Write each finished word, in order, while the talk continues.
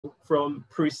from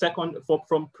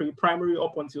from pre-primary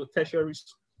up until tertiary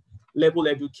level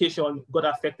education got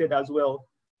affected as well.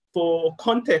 For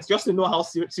context, just to know how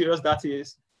serious that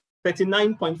is,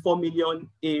 39.4 million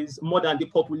is more than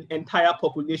the entire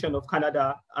population of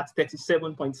Canada at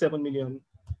 37.7 million,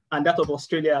 and that of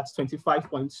Australia at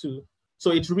 25.2.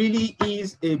 So it really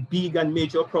is a big and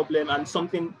major problem, and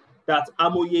something that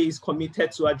Hamoye is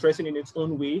committed to addressing in its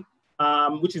own way,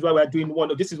 which is why we're doing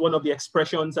this is one of the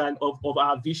expressions of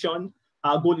our vision.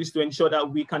 Our goal is to ensure that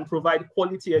we can provide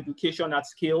quality education at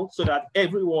scale so that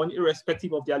everyone,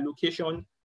 irrespective of their location,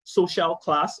 social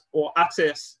class, or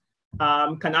access,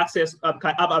 have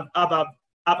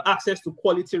access to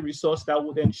quality resource that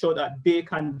would ensure that they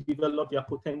can develop their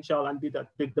potential and be the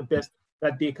best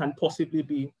that they can possibly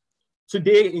be.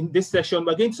 Today in this session,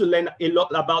 we're going to learn a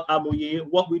lot about Hamoye,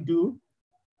 what we do,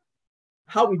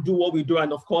 how we do what we do,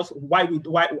 and of course,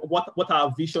 what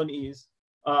our vision is.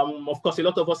 Of course, a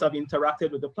lot of us have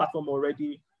interacted with the platform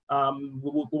already.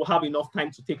 We'll have enough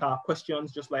time to take our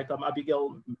questions, just like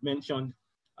Abigail mentioned.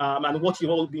 And what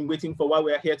you've all been waiting for while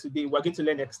we're here today, we're going to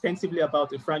learn extensively about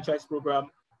the franchise program,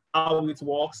 how it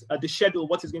works, the schedule,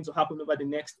 what is going to happen over the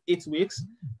next 8 weeks.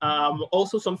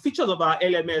 Also some features of our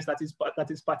LMS that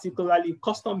is particularly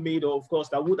custom made, of course,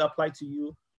 that would apply to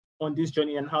you on this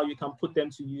journey and how you can put them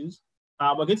to use.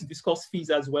 We're going to discuss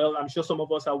fees as well. I'm sure some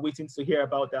of us are waiting to hear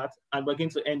about that. And we're going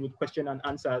to end with question and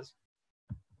answers.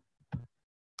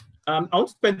 I won't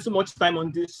spend too much time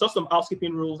on this, just some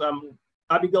housekeeping rules.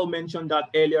 Abigail mentioned that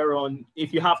earlier on.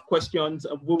 If you have questions,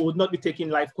 we will not be taking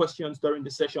live questions during the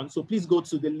session. So please go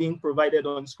to the link provided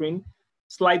on screen,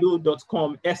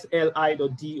 slido.com,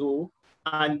 sli.do,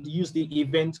 and use the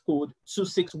event code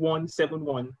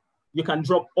 26171. You can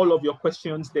drop all of your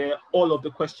questions there. All of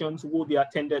the questions will be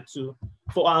attended to.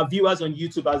 For our viewers on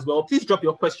YouTube as well, please drop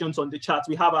your questions on the chat.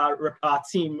 We have our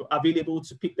team available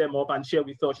to pick them up and share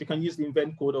with us. You can use the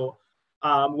event code, or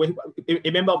a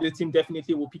member of the team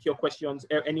definitely will pick your questions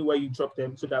anywhere you drop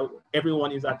them so that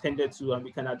everyone is attended to and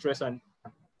we can address and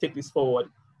take this forward.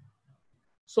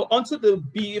 So onto the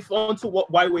beef,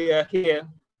 why we are here.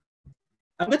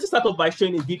 I'm going to start off by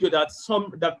showing a video a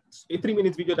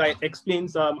 3-minute video that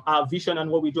explains our vision and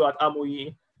what we do at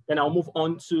Hamoye. Then I'll move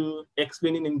on to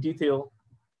explaining in detail.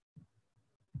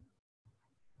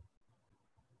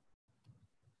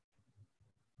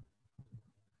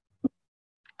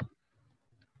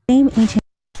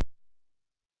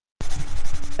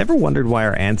 Ever wondered why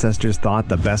our ancestors thought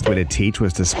the best way to teach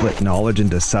was to split knowledge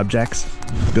into subjects,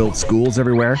 build schools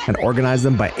everywhere, and organize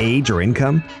them by age or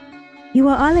income? You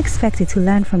are all expected to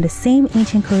learn from the same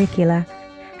ancient curricula.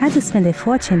 Had to spend a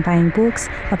fortune buying books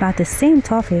about the same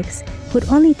topics would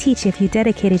only teach if you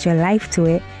dedicated your life to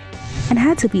it, and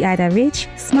had to be either rich,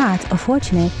 smart, or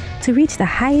fortunate to reach the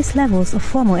highest levels of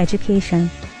formal education.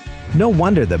 No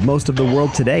wonder that most of the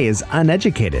world today is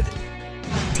uneducated.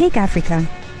 Take Africa,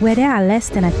 where there are less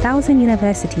than 1,000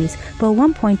 universities but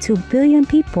 1.2 billion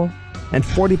people. And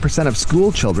 40% of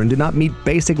school children do not meet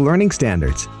basic learning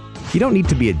standards. You don't need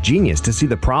to be a genius to see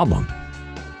the problem.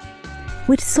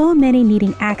 With so many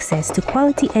needing access to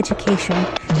quality education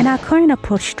and our current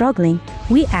approach struggling,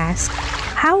 we ask,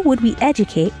 how would we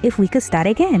educate if we could start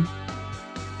again?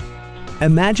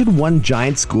 Imagine one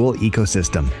giant school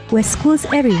ecosystem where schools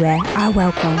everywhere are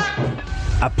welcome.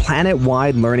 A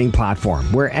planet-wide learning platform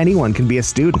where anyone can be a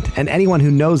student and anyone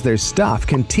who knows their stuff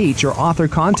can teach or author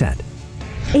content.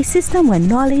 A system where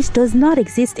knowledge does not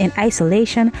exist in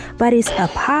isolation, but is a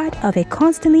part of a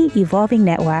constantly evolving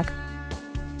network.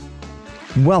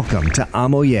 Welcome to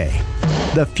Hamoye,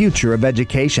 the future of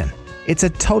education. It's a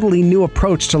totally new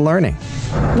approach to learning.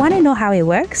 Want to know how it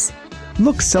works?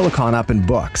 Look silicon up in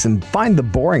books and find the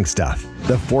boring stuff.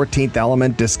 The 14th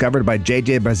element discovered by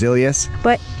J.J. Berzelius.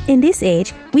 But in this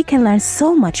age, we can learn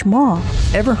so much more.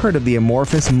 Ever heard of the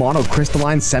amorphous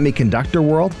monocrystalline semiconductor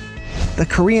world? The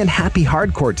Korean happy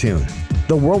hardcore tune,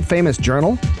 the world-famous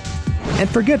journal? And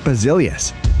forget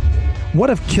Berzelius. What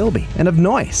of Kilby and of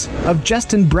Noyce, of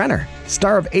Justin Brenner,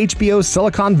 star of HBO's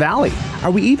Silicon Valley?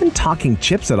 Are we even talking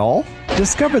chips at all?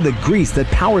 Discover the grease that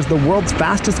powers the world's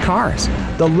fastest cars,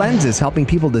 the lenses helping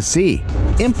people to see,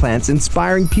 implants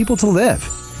inspiring people to live,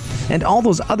 and all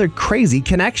those other crazy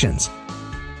connections.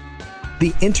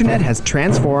 The internet has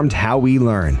transformed how we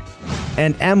learn.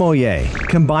 And Hamoye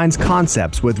combines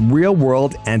concepts with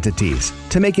real-world entities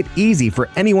to make it easy for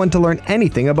anyone to learn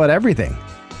anything about everything.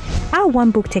 Our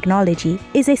One Book technology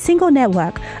is a single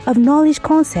network of knowledge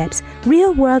concepts,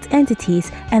 real-world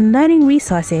entities, and learning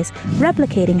resources,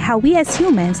 replicating how we as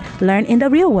humans learn in the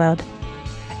real world.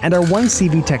 And our One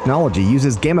CV technology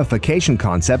uses gamification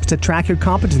concepts to track your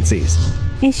competencies.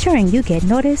 ensuring you get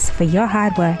noticed for your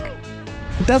hard work.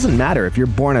 It doesn't matter if you're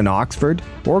born in Oxford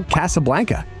or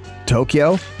Casablanca,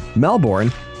 Tokyo,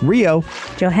 Melbourne, Rio,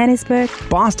 Johannesburg,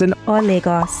 Boston, or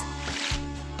Lagos.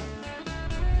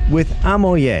 With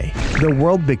Hamoye, the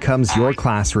world becomes your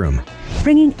classroom.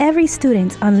 Bringing every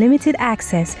student unlimited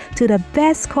access to the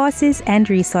best courses and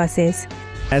resources.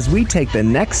 As we take the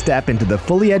next step into the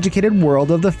fully educated world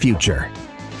of the future.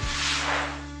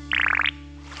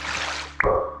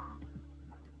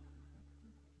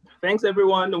 Thanks,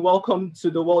 everyone, and welcome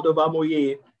to the world of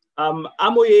Hamoye.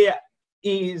 Hamoye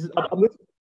is... Sorry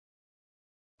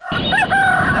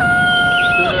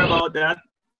about that.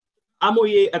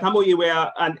 At Hamoye,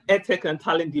 we're an edtech and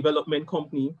talent development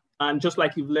company. And just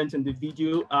like you've learned in the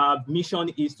video, our mission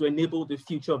is to enable the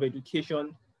future of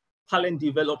education, talent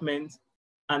development,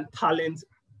 and talent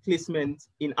placement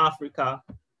in Africa.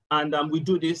 And we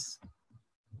do this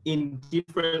in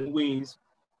different ways.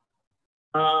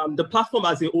 The platform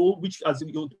as a whole, which as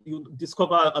you'll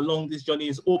discover along this journey,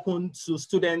 is open to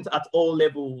students at all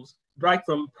levels, right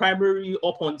from primary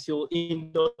up until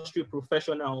industry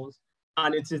professionals.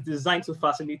 And it is designed to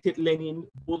facilitate learning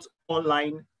both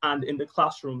online and in the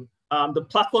classroom. The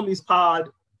platform is powered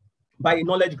by a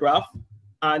knowledge graph,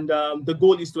 and the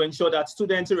goal is to ensure that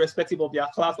students, irrespective of their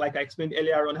class, like I explained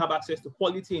earlier on, have access to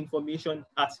quality information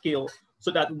at scale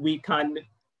so that we can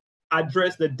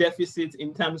address the deficits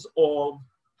in terms of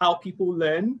how people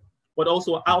learn, but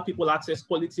also how people access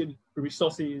quality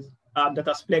resources that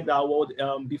has plagued our world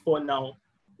before now.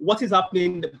 What is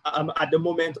happening at the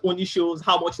moment only shows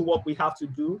how much work we have to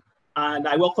do. And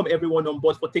I welcome everyone on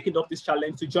board for taking up this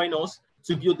challenge to join us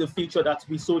to build the future that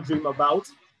we so dream about,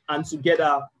 and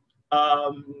together,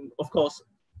 of course,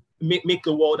 make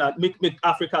the world and make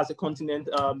Africa as a continent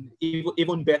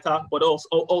even better, but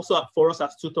also for us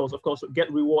as tutors, of course,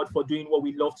 get reward for doing what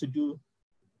we love to do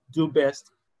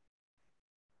best.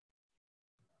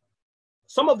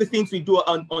 Some of the things we do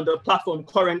on the platform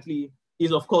currently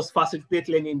is, of course, facilitate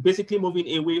learning, basically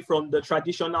moving away from the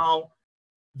traditional,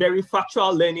 very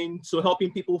factual learning to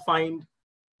helping people find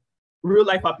real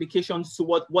life applications to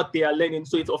what they are learning.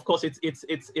 So it's, of course, it's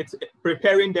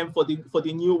preparing them for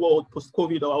the new world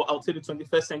post-COVID, or I would say the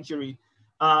 21st century.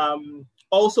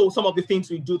 Also, some of the things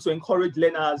we do to encourage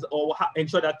learners or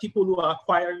ensure that people who are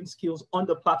acquiring skills on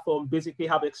the platform basically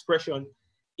have expression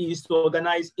is to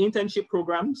organize internship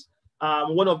programs.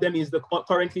 One of them is the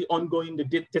currently ongoing the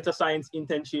data science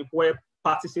internship, where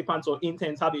participants or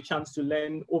interns have a chance to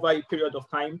learn over a period of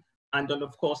time and then,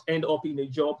 of course, end up in a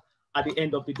job at the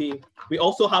end of the day. We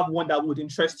also have one that would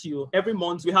interest you. Every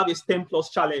month, we have a STEM Plus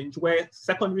challenge where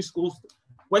secondary schools,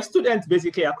 where students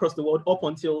basically across the world up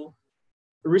until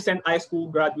recent high school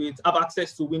graduates have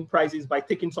access to win prizes by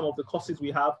taking some of the courses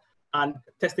we have and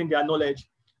testing their knowledge.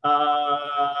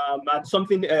 And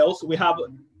something else, we have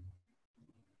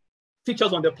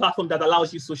features on the platform that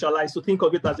allows you to socialize. So think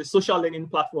of it as a social learning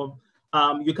platform.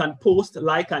 You can post,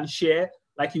 like, and share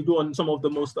like you do on some of the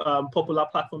most popular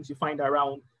platforms you find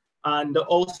around, and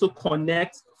also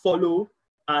connect, follow,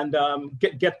 and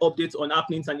get updates on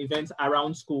happenings and events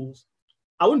around schools.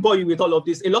 I won't bore you with all of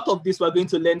this. A lot of this we're going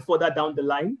to learn further down the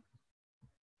line.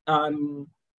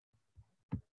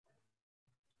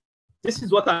 This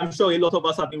is what I'm sure a lot of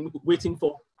us have been waiting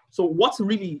for. So what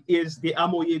really is the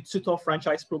Hamoye Tutors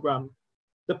Franchise Program?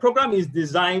 The program is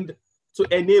designed to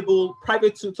enable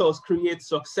private tutors create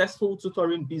successful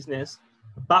tutoring business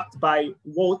backed by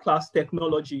world-class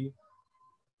technology.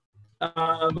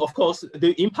 Of course,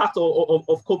 the impact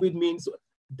of COVID means,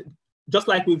 just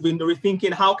like we've been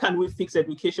rethinking, how can we fix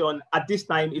education? At this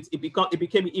time, it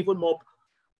became even more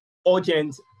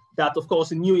urgent that, of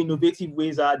course, new innovative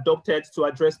ways are adopted to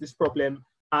address this problem.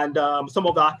 And some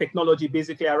of our technology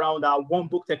basically around our one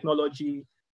book technology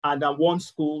and one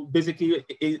school basically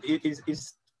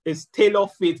is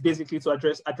tailor-fit basically to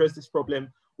address this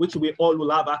problem, which we all will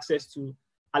have access to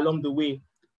along the way.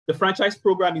 The franchise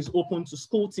program is open to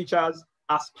school teachers,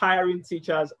 aspiring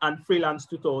teachers, and freelance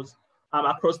tutors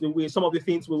across the way. Some of the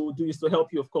things we will do is to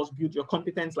help you, of course, build your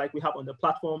competence like we have on the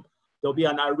platform. There'll be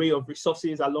an array of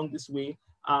resources along this way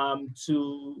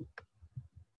to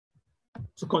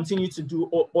continue to do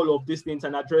all of these things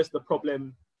and address the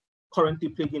problem currently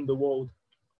plaguing the world.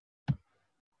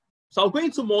 So I'll go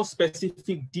into more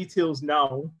specific details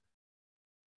now.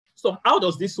 So how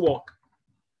does this work?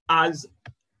 As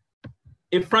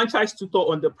a franchise tutor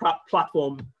on the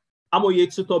platform,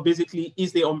 Hamoye Tutor basically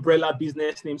is the umbrella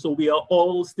business name. So we are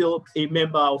all still a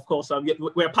member, of course.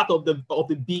 We're part of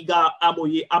the bigger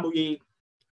Hamoye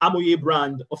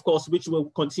brand, of course, which will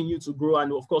continue to grow,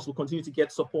 and of course will continue to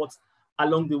get support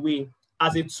along the way.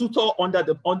 As a tutor under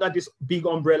this big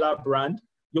umbrella brand,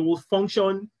 you will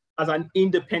function as an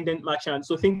independent merchant.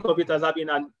 So think of it as having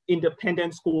an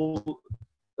independent school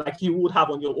like you would have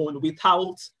on your own,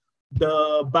 without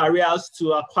the barriers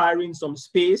to acquiring some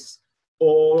space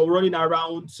or running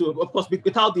around to, of course,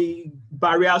 without the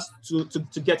barriers to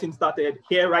getting started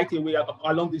here right away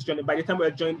along this journey. By the time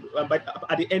we're joined,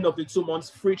 at the end of the 2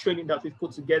 months free training that we've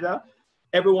put together,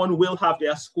 everyone will have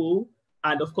their school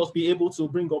and of course be able to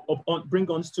bring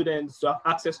on students to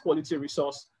access quality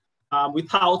resource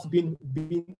without being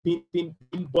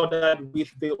bothered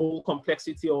with the whole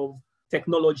complexity of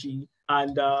technology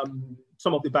and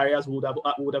some of the barriers we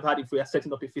would have had if we are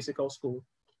setting up a physical school.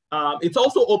 It's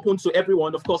also open to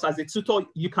everyone. Of course, as a tutor,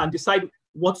 you can decide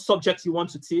what subjects you want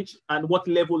to teach and what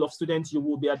level of students you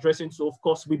will be addressing. So of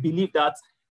course, we believe that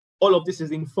all of this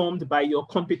is informed by your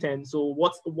competence. So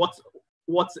what's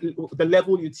the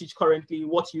level you teach currently,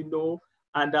 what you know,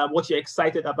 and what you're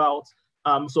excited about.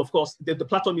 So of course, the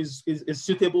platform is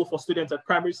suitable for students at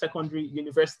primary, secondary,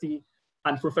 university,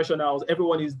 and professionals.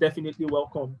 Everyone is definitely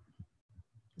welcome.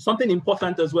 Something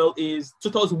important as well is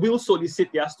tutors will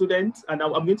solicit their students, and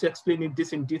I'm going to explain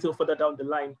this in detail further down the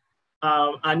line.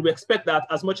 And we expect that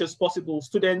as much as possible,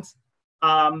 students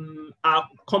are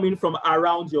coming from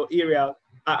around your area,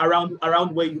 around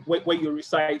where you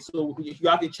reside. So you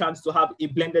have a chance to have a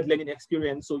blended learning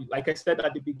experience. So like I said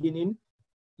at the beginning,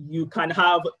 you can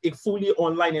have a fully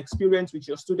online experience with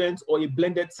your students, or a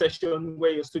blended session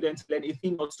where your students learn a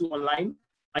thing or two online,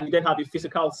 and you then have a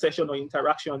physical session or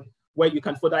interaction where you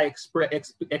can further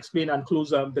explain and close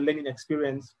the learning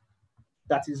experience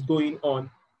that is going on.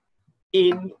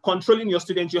 In controlling your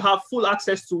students, you have full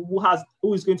access to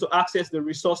who is going to access the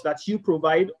resource that you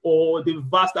provide, or the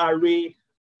vast array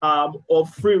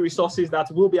of free resources that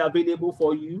will be available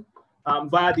for you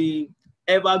via the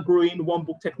ever-growing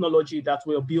one-book technology that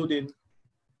we're building.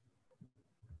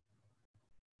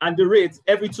 And the rates,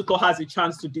 every tutor has a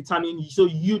chance to determine, so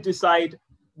you decide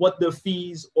what the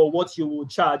fees or what you will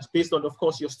charge based on, of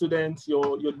course, your students,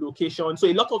 your location. So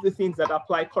a lot of the things that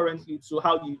apply currently to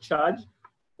how you charge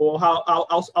or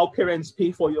how parents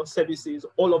pay for your services,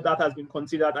 all of that has been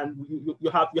considered, and you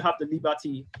have the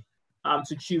liberty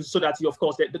to choose, so that you, of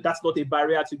course, that's not a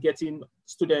barrier to getting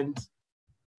students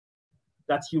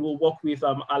that you will work with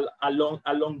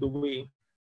along the way.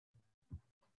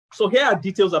 So here are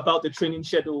details about the training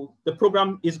schedule. The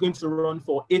program is going to run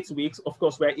for 8 weeks. Of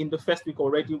course, we're in the first week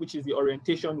already, which is the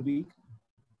orientation week,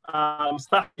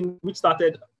 which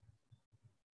started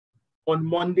on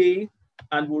Monday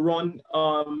and will run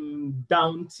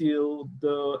down till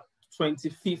the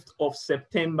 25th of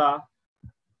September.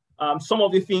 Some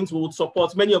of the things we would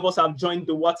support, many of us have joined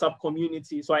the WhatsApp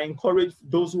community. So I encourage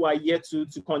those who are yet to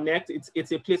connect.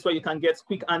 It's a place where you can get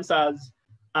quick answers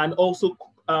and also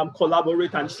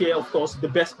collaborate and share, of course, the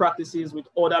best practices with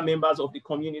other members of the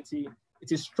community.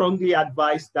 It is strongly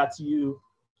advised that you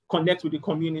connect with the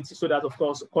community, so that, of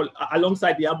course,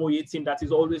 alongside the Hamoye team that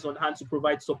is always on hand to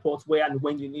provide support where and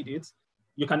when you need it,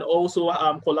 you can also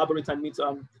collaborate and meet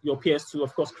your peers to,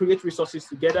 of course, create resources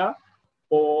together,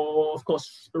 or, of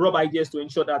course, rub ideas to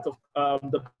ensure that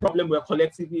the problem we're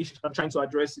collectively trying to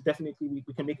address, definitely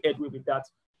we can make headway with that.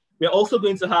 We're also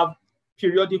going to have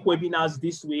periodic webinars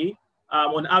this way,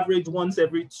 on average once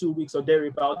every 2 weeks or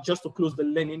thereabout, just to close the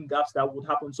learning gaps that would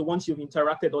happen. So once you've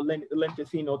interacted or learned a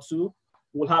thing or two,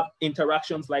 we'll have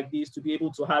interactions like these to be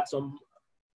able to add some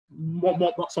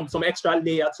extra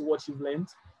layer to what you've learned,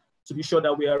 to be sure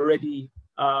that we are ready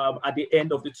at the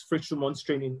end of the free 2 months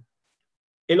training.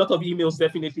 A lot of emails,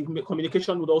 definitely.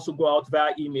 Communication would also go out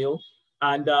via email.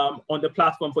 And on the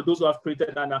platform, for those who have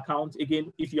created an account,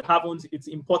 again, if you haven't, it's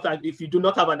important. If you do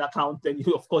not have an account, then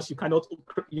of course you cannot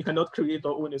create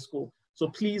or own a school. So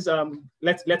please,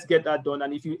 let's get that done.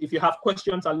 And if you have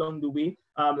questions along the way,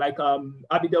 like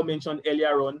Abigail mentioned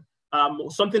earlier on,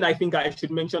 something I think I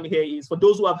should mention here is, for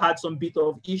those who have had some bit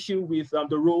of issue with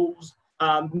the roles,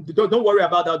 don't worry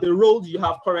about that. The roles you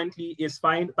have currently is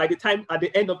fine. By the time at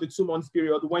the end of the 2 months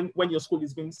period, when your school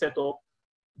is being set up,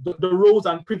 the roles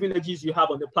and privileges you have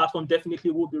on the platform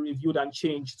definitely will be reviewed and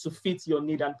changed to fit your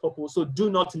need and purpose. So do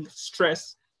not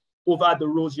stress over the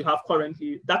roles you have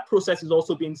currently. That process is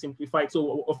also being simplified.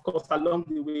 So of course, along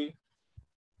the way,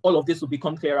 all of this will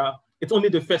become clearer. It's only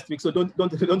the first week, so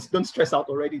don't stress out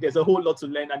already. There's a whole lot to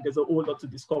learn and there's a whole lot to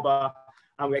discover,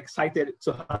 and we're excited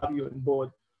to have you on board.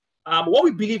 What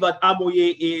we believe at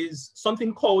Hamoye is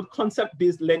something called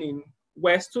concept-based learning,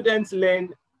 where students learn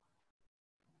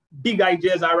big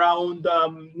ideas around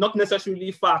not necessarily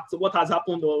facts, what has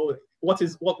happened or what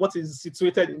is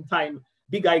situated in time.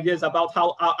 Big ideas about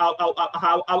how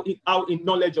in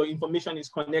knowledge or information is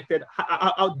connected,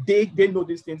 how they know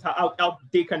these things, how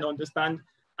they can understand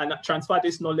and transfer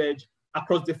this knowledge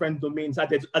across different domains.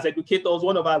 As educators,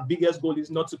 one of our biggest goals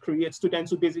is not to create students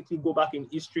who basically go back in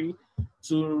history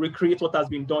to recreate what has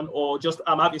been done or just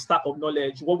have a stack of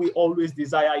knowledge. What we always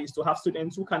desire is to have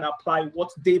students who can apply what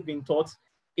they've been taught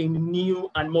in new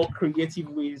and more creative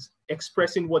ways,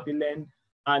 expressing what they learn,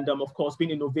 and of course,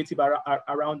 being innovative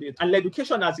around it. And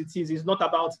education as it is not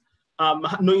about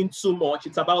knowing too much.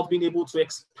 It's about being able to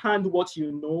expand what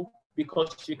you know,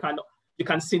 because you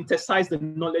can synthesize the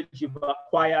knowledge you've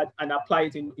acquired and apply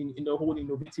it in a whole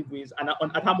innovative ways. And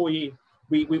at Hamoye,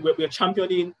 we're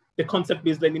championing the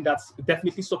concept-based learning that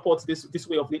definitely supports this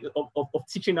way of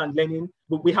teaching and learning.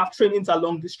 But we have trainings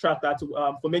along this track that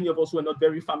for many of us who are not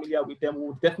very familiar with them,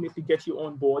 will definitely get you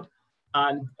on board,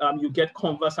 and you get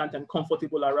conversant and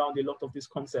comfortable around a lot of these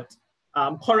concepts.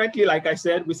 Currently, like I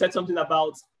said, we said something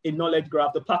about a knowledge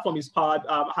graph. The platform is powered,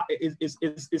 is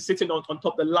sitting on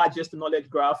top of the largest knowledge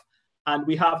graph. And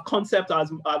we have concepts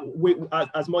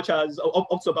as much as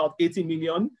up to about 80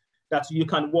 million that you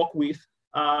can work with.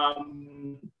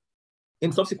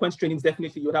 In subsequent trainings,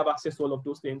 definitely you'll have access to all of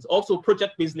those things. Also,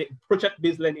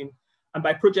 project-based learning. And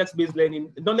by project-based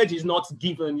learning, knowledge is not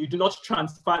given. You do not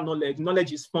transfer knowledge.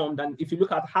 Knowledge is formed. And if you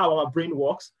look at how our brain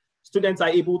works, students are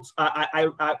able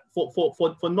to,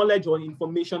 for knowledge or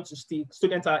information to stick,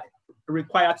 students are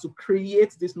required to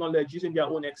create this knowledge using their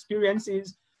own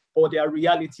experiences or their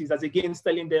realities, as against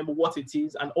telling them what it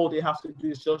is, and all they have to do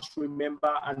is just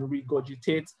remember and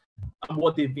regurgitate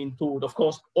what they've been told. Of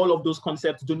course, all of those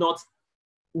concepts do not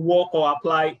work or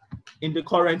apply in the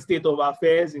current state of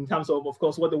affairs in terms of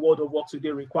course, what the world of work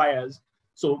today requires.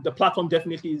 So the platform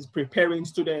definitely is preparing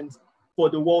students for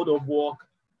the world of work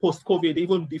post-COVID,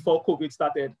 even before COVID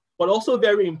started. But also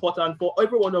very important for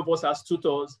every one of us as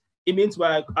tutors, it means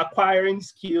we're acquiring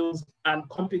skills and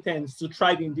competence to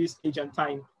thrive in this age and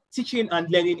time. Teaching and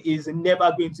learning is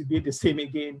never going to be the same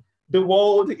again. The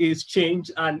world is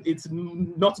changed and it's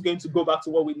not going to go back to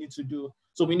what we need to do.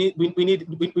 So we need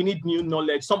new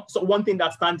knowledge. So one thing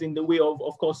that stands in the way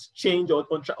of course, change or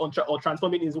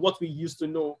transforming is what we used to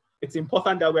know. It's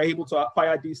important that we're able to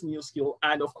acquire this new skill.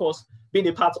 And of course, being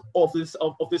a part of this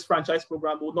franchise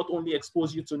program will not only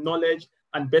expose you to knowledge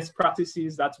and best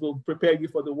practices that will prepare you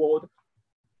for the world,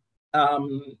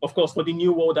 of course, for the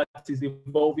new world that is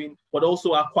evolving, but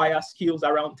also acquire skills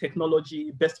around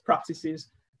technology, best practices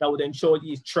that would ensure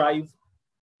you thrive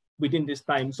within this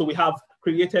time. So we have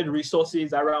created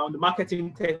resources around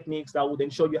marketing techniques that would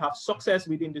ensure you have success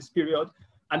within this period,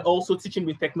 and also teaching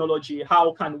with technology.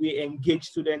 How can we engage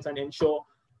students and ensure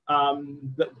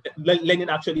that learning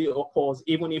actually occurs,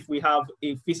 even if we have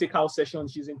a physical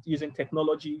sessions using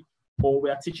technology, or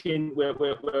we're facilitating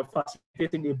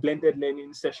a blended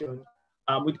learning session.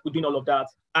 We're doing all of that.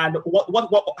 And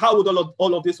how would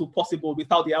all of this be possible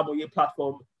without the Hamoye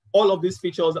platform? All of these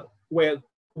features were,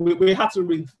 we had to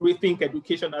rethink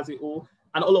education as a whole,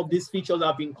 and all of these features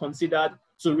have been considered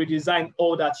to redesign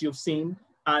all that you've seen.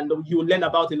 And you'll learn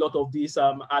about a lot of these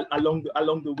along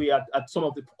the way at some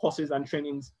of the courses and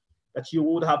trainings that you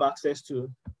would have access to.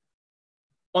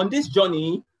 On this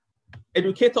journey,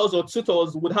 educators or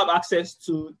tutors would have access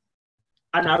to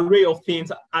an array of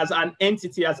things as an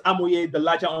entity, as Hamoye, the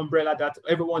larger umbrella that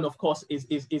everyone, of course, is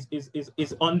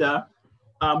under,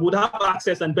 would have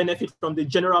access and benefit from the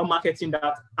general marketing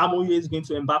that Hamoye is going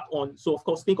to embark on. So, of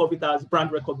course, think of it as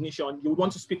brand recognition. You would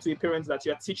want to speak to the parents that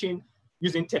you're teaching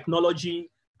using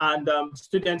technology, and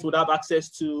students would have access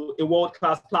to a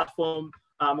world-class platform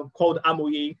called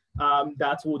Hamoye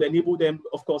that would enable them.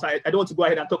 Of course, I don't want to go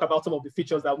ahead and talk about some of the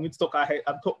features that we need to talk ahead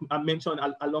and mention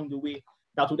along the way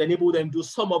that would enable them to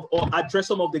address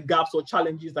some of the gaps or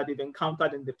challenges that they've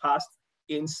encountered in the past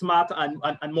in smart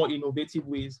and more innovative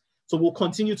ways. So we'll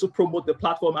continue to promote the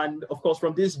platform, and of course,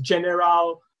 from this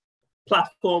general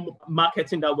platform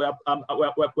marketing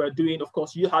that we're doing, of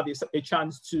course, you have a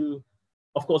chance to,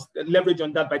 of course, leverage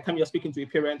on that. By the time you're speaking to a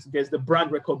parent, there's the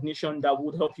brand recognition that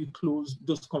would help you close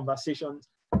those conversations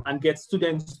and get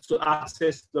students to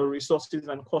access the resources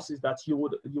and courses that you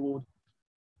would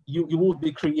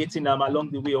be creating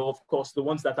along the way. Of course, the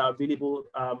ones that are available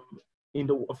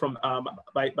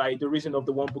by the reason of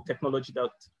the one book technology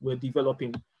that we're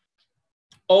developing.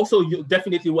 Also, we're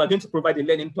going to provide a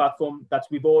learning platform that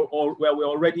where we're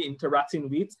already interacting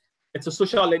with. It's a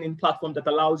social learning platform that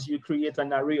allows you to create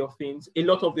an array of things. A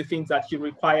lot of the things that you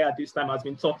require at this time has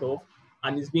been thought of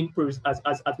and has been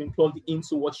plugged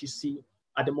into what you see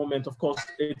at the moment. Of course,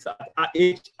 it's at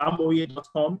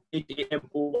hamoye.com,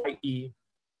 HAMOYE.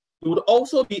 You would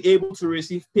also be able to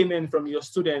receive payment from your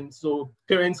students. So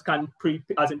parents can,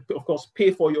 of course,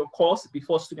 pay for your course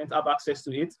before students have access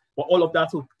to it. But all of that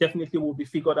will be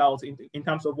figured out in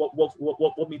terms of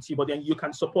what meets you. But then you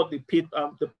can support the paid,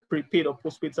 the prepaid or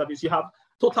postpaid service. You have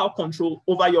total control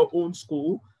over your own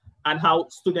school and how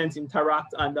students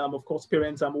interact, and of course,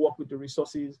 parents work with the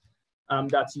resources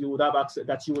that you would have access,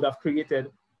 that you would have created.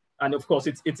 And of course,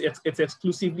 it's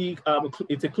exclusively,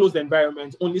 it's a closed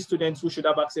environment. Only students who should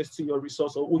have access to your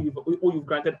resource or who you've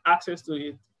granted access to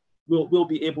it will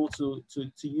be able to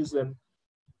use them.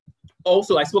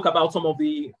 Also, I spoke about some of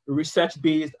the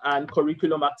research-based and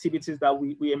curriculum activities that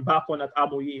we embark on at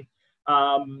Hamoye.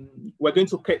 We're going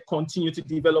to continue to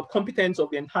develop competence of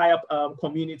the entire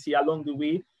community along the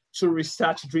way through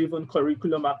research-driven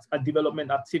curriculum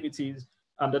development activities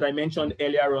that I mentioned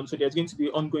earlier on. So there's going to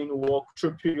be ongoing work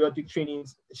through periodic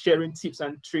trainings, sharing tips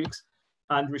and tricks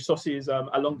and resources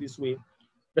along this way.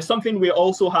 There's something we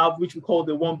also have, which we call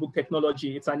the One Book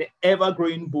Technology. It's an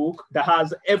ever-growing book that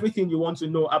has everything you want to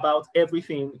know about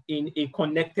everything in a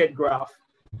connected graph.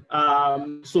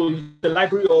 So the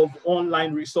library of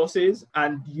online resources,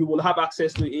 and you will have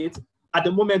access to it. At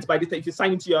the moment, if you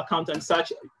sign into your account and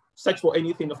search for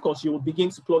anything, of course, you will begin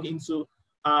to plug into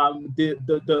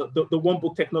the One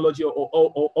Book Technology,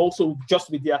 or also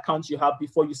just with the accounts you have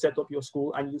before you set up your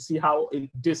school, and you see how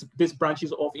this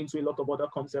branches off into a lot of other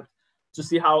concepts to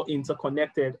see how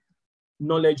interconnected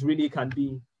knowledge really can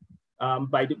be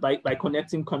by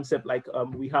connecting concepts like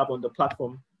we have on the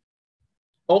platform.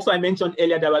 Also, I mentioned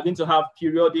earlier that we're going to have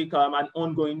periodic and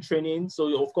ongoing training.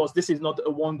 So of course, this is not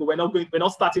a one go. We're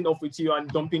not starting off with you and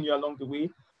dumping you along the way.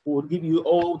 We will give you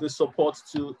all the support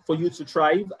for you to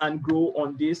thrive and grow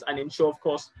on this, and ensure, of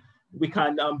course, we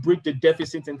can bridge the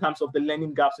deficit in terms of the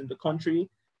learning gaps in the country.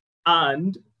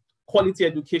 And quality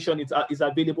education is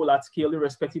available at scale,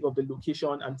 irrespective of the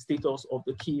location and status of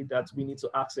the key that we need to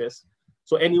access.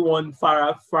 So anyone as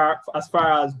far as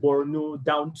Borno,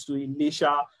 down to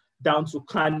Ilesha, down to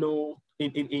Kano,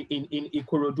 in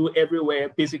Ikorodu, everywhere,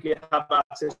 basically have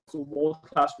access to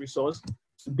world-class resource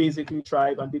to basically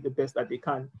thrive and be the best that they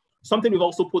can. Something we've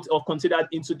also put or considered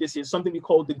into this is something we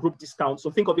call the group discount.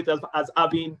 So think of it as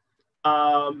having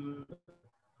some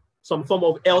form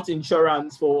of health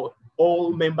insurance for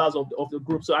all members of the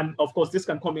group. So, and of course, this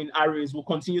can come in arrays. We'll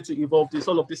continue to evolve this.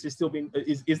 All of this is still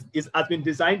has been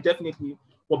designed definitely,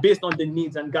 but based on the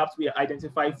needs and gaps we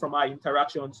identify from our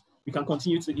interactions, we can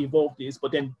continue to evolve this.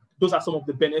 But then those are some of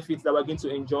the benefits that we're going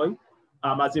to enjoy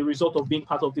as a result of being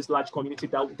part of this large community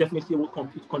that definitely will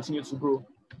continue to grow.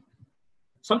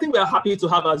 Something we are happy to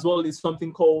have as well is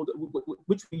something called,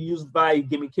 which we use via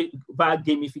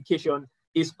gamification,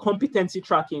 is competency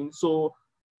tracking. So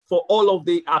for all of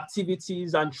the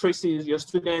activities and traces your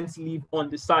students leave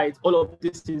on the site, all of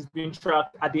this is being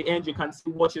tracked. At the end, you can see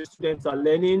what your students are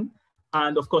learning.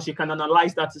 And of course, you can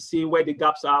analyze that to see where the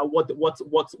gaps are,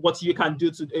 what you can do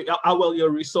to, how well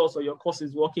your resource or your course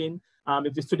is working,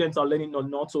 if the students are learning or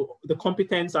not. So the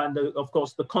competence and of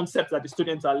course, the concepts that the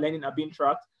students are learning are being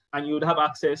tracked, and you would have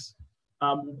access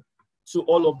to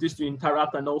all of this to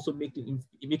interact and also make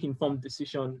informed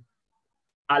decision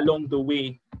along the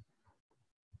way.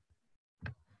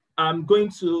 I'm going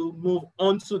to move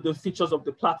on to the features of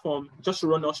the platform, just to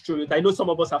run us through it. I know some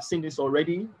of us have seen this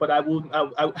already, but I won't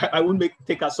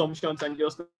take assumptions and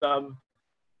just I'll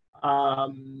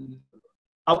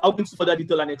go into further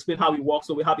detail and explain how it works,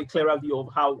 so we have a clearer view of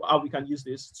how we can use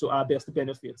this to our best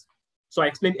benefit. So I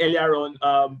explained earlier on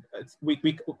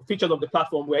features of the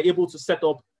platform. We're able to set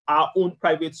up our own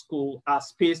private school, a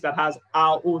space that has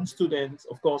our own students.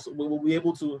 Of course, we will be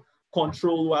able to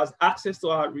control who has access to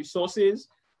our resources,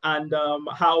 and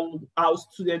how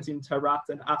students interact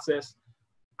and access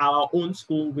our own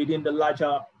school within the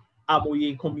larger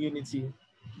Hamoye community.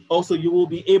 Also, you will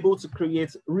be able to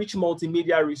create rich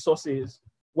multimedia resources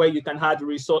where you can add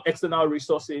external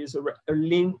resources,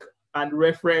 link and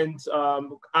reference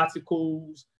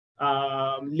articles,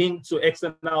 link to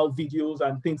external videos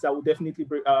and things that will definitely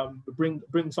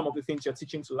bring some of the things you're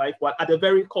teaching to life. But at the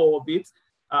very core of it,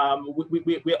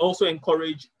 we also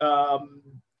encourage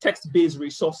text-based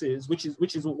resources, which is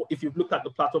if you've looked at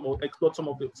the platform or explored some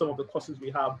of the courses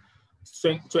we have,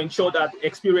 so to ensure that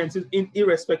experiences,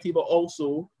 irrespective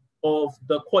also of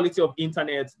the quality of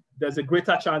internet, there's a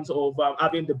greater chance of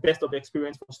having the best of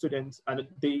experience for students, and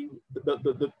the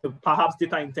perhaps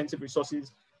data-intensive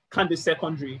resources can be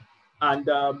secondary, and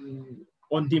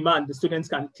on demand, the students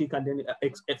can click and then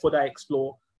further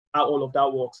explore how all of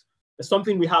that works. There's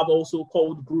something we have also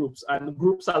called groups, and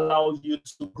groups allow you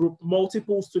to group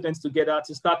multiple students together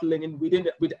to start learning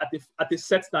at a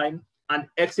set time and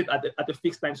exit at the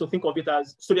fixed time. So think of it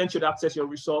as students should access your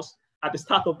resource at the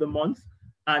start of the month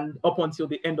and up until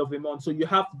the end of the month. So you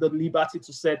have the liberty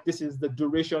to set, this is the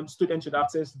duration students should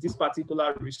access this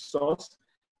particular resource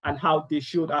and how they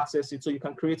should access it. So you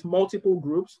can create multiple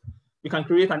groups. You can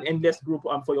create an endless group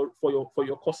for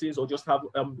your courses, or just have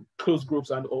closed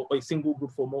groups or a single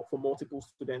group for multiple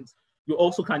students. You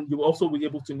also will be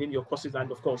able to name your courses,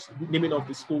 and of course, naming of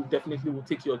the school definitely will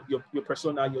take your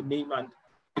persona, your name, and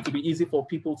it will be easy for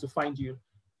people to find you.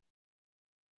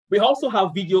 We also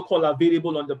have video call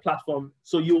available on the platform,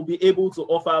 so you'll be able to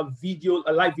offer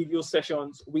live video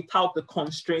sessions without the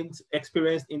constraints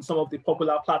experienced in some of the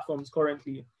popular platforms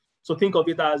currently. So think of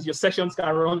it as your sessions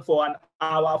can run for an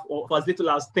hour or for as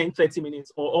little as 10-30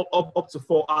 minutes, or up to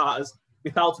 4 hours,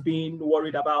 without being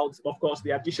worried about, of course,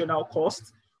 the additional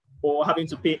cost, or having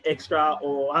to pay extra,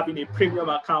 or having a premium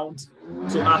account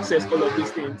to access all of these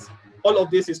things. All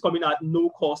of this is coming at no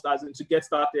cost, as in to get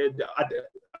started.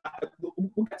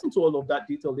 We'll get into all of that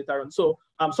detail later on. So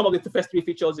some of the first 3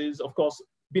 features is, of course,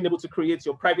 being able to create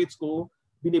your private school,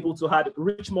 being able to have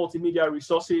rich multimedia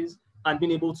resources, and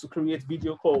being able to create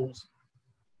video calls.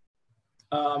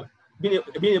 Being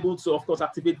able to, of course,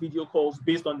 activate video calls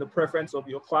based on the preference of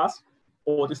your class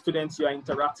or the students you are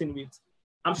interacting with.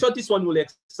 I'm sure this one will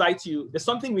excite you. There's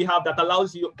something we have that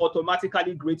allows you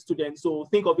automatically grade students. So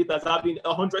think of it as having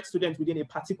 100 students within a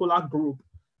particular group,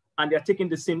 and they're taking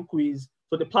the same quiz.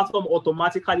 So the platform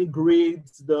automatically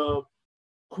grades the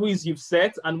quiz you've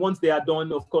set, and once they are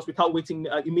done, of course, without waiting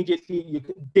immediately,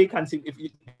 they can see if you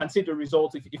can see the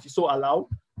results if you so allow,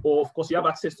 or of course you have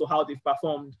access to how they've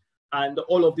performed, and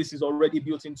all of this is already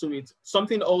built into it.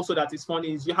 Something also that is fun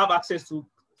is you have access to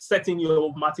setting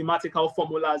your mathematical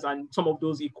formulas and some of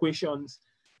those equations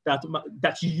that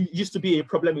used to be a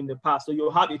problem in the past. So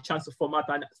you'll have a chance to format,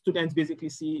 and students basically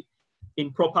see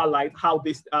in proper light how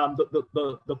this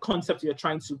the concept you're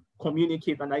trying to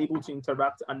communicate, and are able to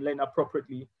interact and learn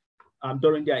appropriately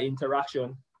during their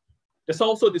interaction. There's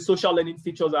also the social learning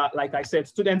features that, like I said,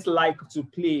 students like to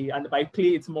play, and by play,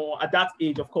 it's more at that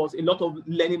age, of course, a lot of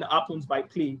learning happens by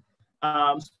play.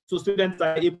 So students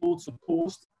are able to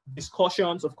post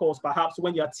discussions, of course, perhaps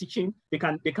when you're teaching, they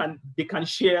can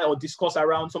share or discuss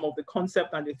around some of the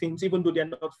concept and the things, even though they're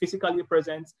not physically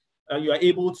present. You are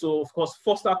able to, of course,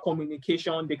 foster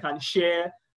communication. They can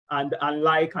share and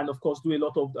like, and of course, do a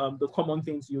lot of the common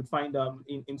things you'd find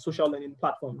in social learning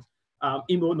platforms.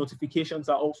 Email notifications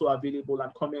are also available,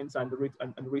 and comments and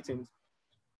ratings.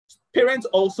 Parents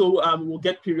also will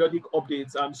get periodic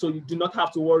updates, so you do not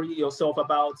have to worry yourself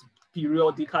about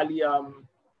periodically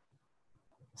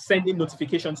sending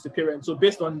notifications to parents. So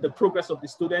based on the progress of the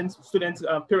students,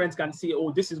 parents can see,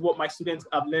 oh, this is what my students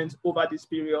have learned over this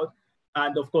period.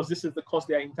 And of course, this is the course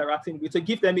they are interacting with. So it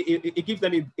gives them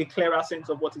a clearer sense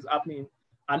of what is happening.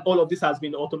 And all of this has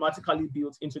been automatically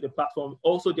built into the platform.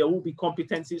 Also, there will be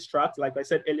competencies tracked, like I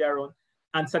said earlier on,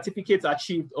 and certificates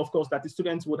achieved, of course, that the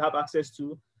students would have access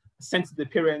to, sent to the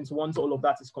parents once all of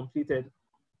that is completed.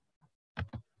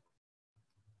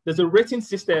 There's a rating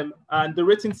system, and the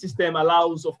rating system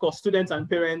allows, of course, students and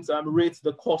parents rate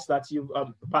the course that you've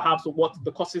perhaps what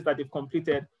the courses that they've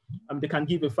completed. They can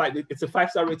give it's a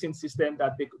 5-star rating system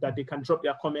that they can drop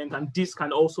their comment, and this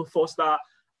can also foster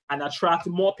and attract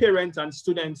more parents and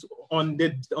students on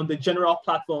the general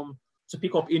platform to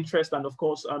pick up interest and, of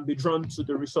course, be drawn to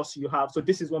the resource you have. So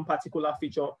this is one particular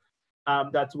feature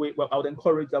that I would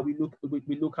encourage that we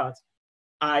look at.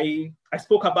 I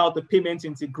spoke about the payment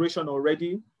integration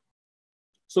already.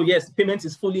 So yes, payment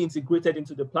is fully integrated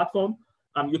into the platform.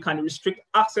 You can restrict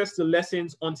access to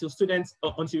lessons until students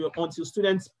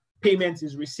payment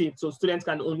is received. So students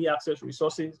can only access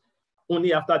resources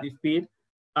only after they've paid,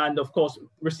 and of course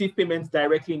receive payments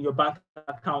directly in your bank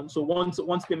account. So once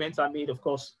payments are made, of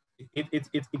course,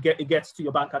 it gets to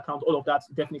your bank account. All of that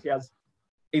definitely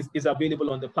is available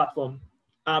on the platform.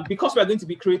 Because we're going to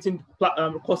be creating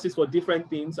courses for different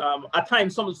things, at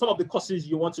times, some of the courses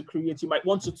you want to create, you might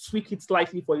want to tweak it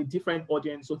slightly for a different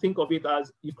audience. So think of it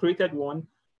as you've created one,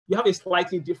 you have a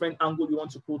slightly different angle you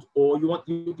want to put, or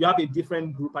you have a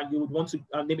different group and you would want to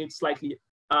name it slightly.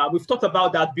 We've talked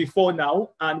about that before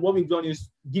now, and what we've done is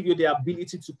give you the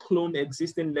ability to clone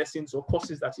existing lessons or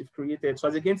courses that you've created. So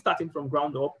as again, starting from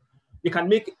ground up, you can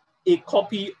make a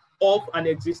copy of an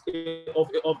existing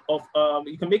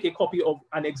you can make a copy of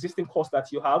an existing course that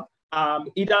you have,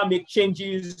 either make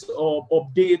changes or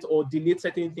update or delete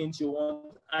certain things you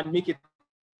want, and make it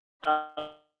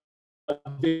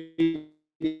available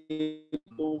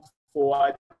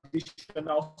for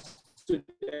additional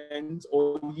students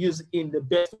or use in the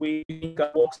best way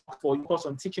that works for you, focus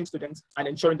on teaching students and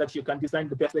ensuring that you can design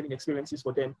the best learning experiences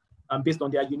for them based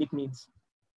on their unique needs.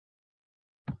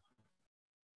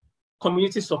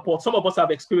 Community support. Some of us have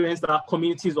experienced our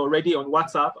communities already on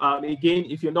WhatsApp. Again,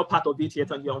 if you're not part of it yet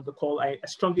and you're on the call, I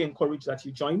strongly encourage that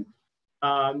you join.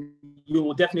 You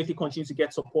will definitely continue to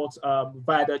get support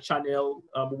via the channel.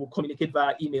 We will communicate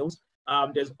via emails.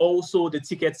 There's also the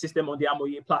ticket system on the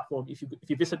Hamoye platform. If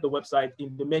you visit the website,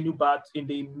 in the menu bar, in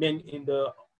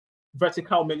the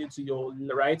vertical menu to your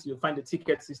right, you'll find the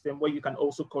ticket system where you can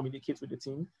also communicate with the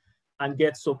team and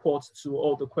get support to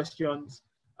all the questions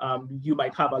you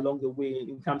might have along the way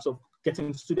in terms of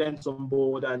getting students on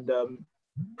board and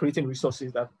creating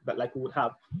resources that like we would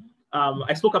have.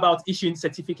 I spoke about issuing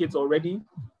certificates already.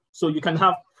 So you can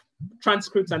have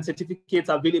transcripts and certificates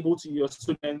available to your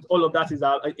students. All of that is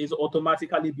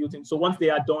automatically built in. So once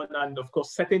they are done, and of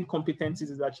course, certain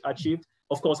competencies is achieved,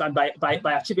 of course, and by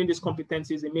achieving these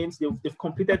competencies, it means they've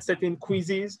completed certain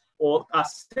quizzes or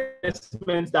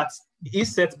assessments that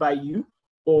is set by you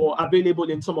or available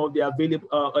in some of the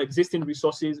available existing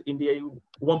resources in the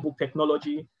one book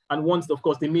technology. And once, of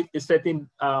course, they meet a certain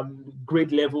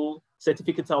grade level,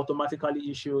 certificates are automatically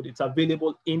issued. It's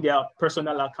available in their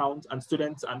personal account, and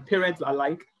students and parents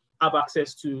alike have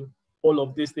access to all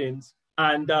of these things.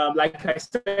 And like I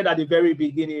said at the very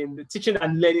beginning, the teaching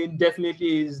and learning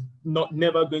definitely is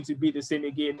never going to be the same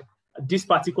again. This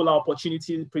particular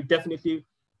opportunity definitely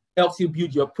helps you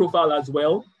build your profile as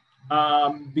well.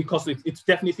 Because it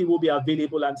definitely will be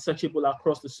available and searchable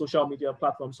across the social media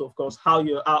platforms. So of course, how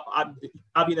you're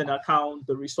having an account,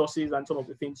 the resources and some of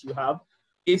the things you have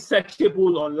is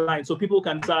searchable online. So people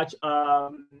can search,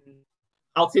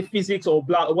 I'll say physics or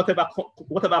blah, whatever,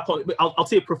 I'll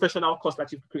say a professional course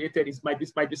that you've created might be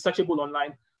searchable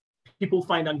online. People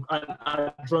find and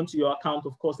are drawn to your account.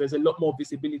 Of course, there's a lot more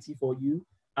visibility for you.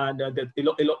 And a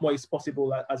lot more is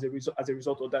possible as a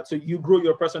result of that. So you grow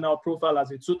your personal profile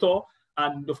as a tutor,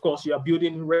 and of course you are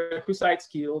building requisite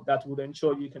skill that would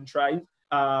ensure you can thrive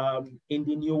in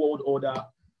the new world order.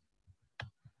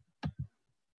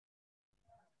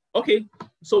 Okay,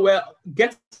 so we're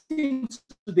getting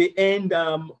to the end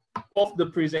of the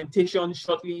presentation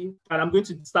shortly, and I'm going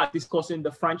to start discussing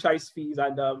the franchise fees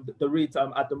and the rate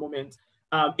at the moment.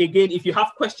 Again, if you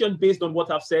have questions based on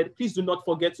what I've said, please do not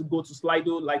forget to go to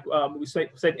Slido, like we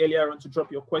said earlier on, to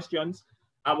drop your questions.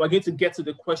 We're going to get to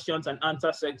the questions and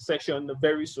answer section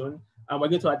very soon. And we're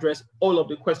going to address all of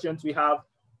the questions we have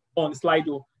on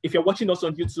Slido. If you're watching us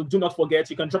on YouTube, do not forget,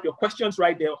 you can drop your questions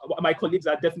right there. My colleagues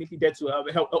are definitely there to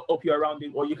help you around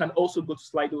it, or you can also go to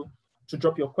Slido to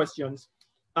drop your questions.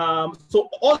 So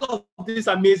all of these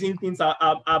amazing things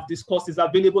I've discussed is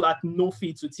available at no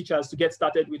fee to teachers to get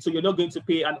started with. So you're not going to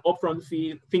pay an upfront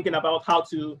fee thinking about how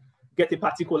to get a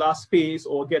particular space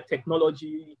or get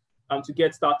technology to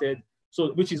get started.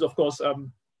 So which is of course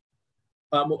the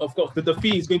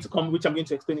fee is going to come, which I'm going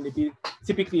to explain in a bit.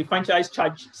 Typically, franchise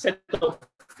charge setup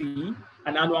fee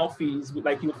and annual fees,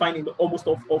 like you'll find in almost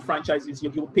all franchises,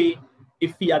 you'll pay a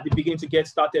fee at the beginning to get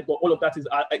started, but all of that is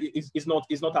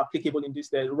not applicable in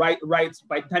this. Right,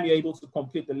 by the time you're able to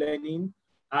complete the learning,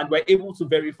 and we're able to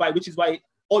verify, which is why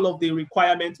all of the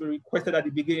requirements we requested at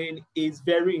the beginning is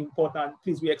very important.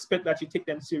 Please, we expect that you take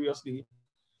them seriously.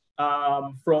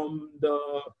 From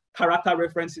the character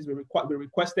references we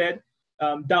requested,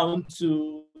 down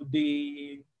to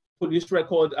the police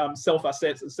record,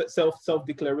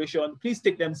 self-declaration. Please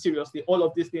take them seriously. All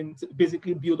of these things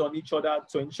basically build on each other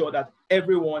to ensure that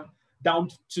everyone, down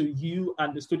to you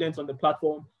and the students on the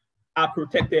platform, are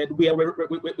protected. We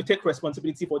take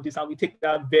responsibility for this, and we take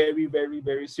that very, very,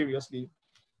 very seriously.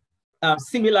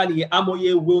 Similarly,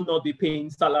 Hamoye will not be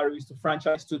paying salaries to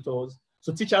franchise tutors.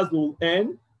 So teachers will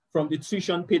earn from the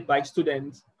tuition paid by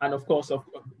students, and of course,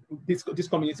 this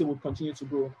community will continue to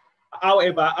grow.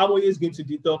 However, Hamoye is going to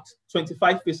deduct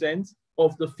 25%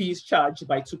 of the fees charged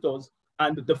by tutors,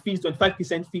 and the fees,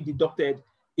 25% fee deducted,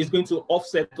 is going to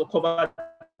offset or cover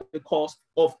the cost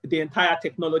of the entire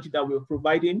technology that we're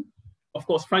providing. Of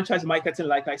course, franchise marketing,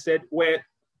 like I said, where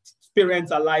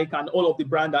parents alike and all of the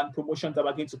brand and promotions that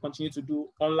we're going to continue to do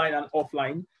online and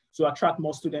offline to attract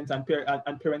more students and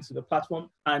parents to the platform,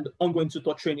 and ongoing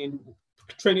tutor training.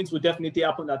 Trainings will definitely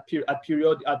happen at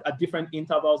different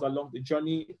intervals along the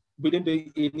journey within the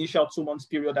initial 2 months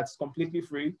period that's completely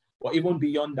free, or even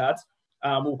beyond that.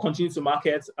 We'll continue to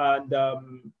market and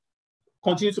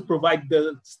continue to provide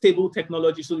the stable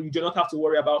technology, so you do not have to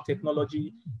worry about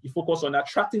technology. You focus on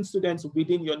attracting students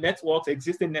within your network,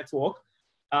 existing network,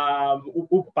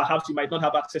 who perhaps you might not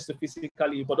have access to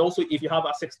physically, but also if you have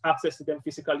access to them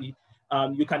physically,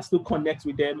 you can still connect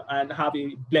with them and have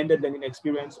a blended learning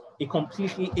experience, a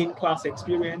completely in-class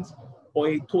experience, or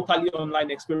a totally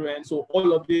online experience. So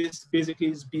all of this basically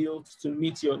is built to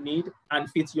meet your need and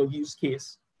fit your use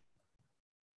case.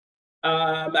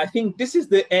 I think this is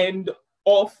the end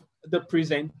of the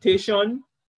presentation.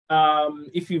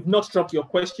 If you've not dropped your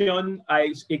question,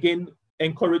 I again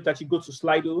encourage that you go to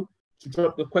Slido to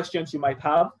drop the questions you might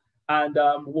have. And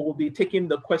we will be taking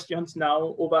the questions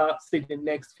now over, say, the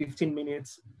next 15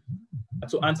 minutes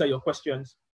to answer your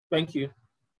questions. Thank you.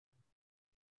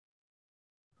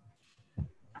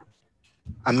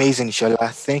 Amazing, Shola.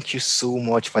 Thank you so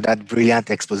much for that brilliant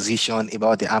exposition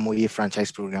about the Hamoye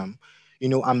franchise program. You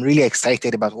know, I'm really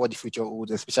excited about what the future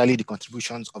holds, especially the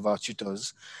contributions of our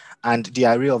tutors and the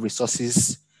array of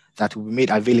resources that will be made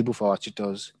available for our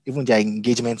tutors, even their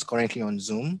engagements currently on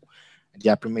Zoom.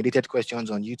 Their premeditated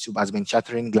questions on YouTube has been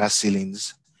shattering glass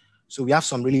ceilings. So we have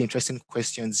some really interesting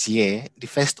questions here. The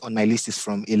first on my list is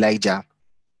from Elijah.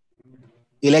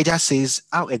 Elijah says,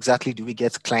 how exactly do we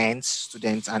get clients,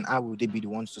 students, and how will they be the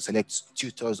ones to select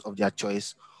tutors of their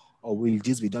choice? Or will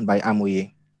this be done by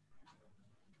Hamoye?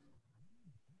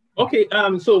 Okay,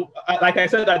 so like I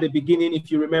said at the beginning, if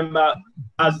you remember,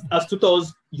 as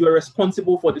tutors, you're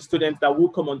responsible for the students that will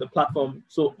come on the platform.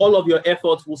 So all of your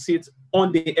efforts will sit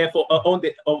on the effort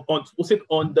will sit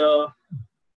on the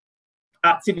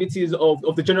activities of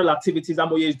the general activities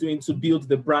Hamoye is doing to build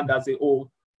the brand as a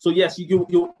whole. So yes,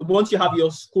 you once you have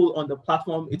your school on the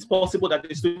platform, it's possible that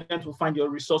the student will find your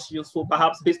resource useful,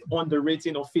 perhaps based on the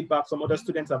rating or feedback some other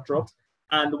students have dropped,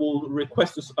 and will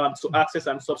request to access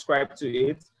and subscribe to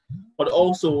it. But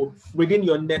also within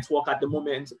your network at the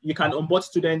moment, you can onboard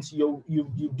students you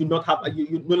do not have,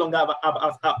 you no longer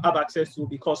have access to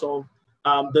because of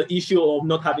the issue of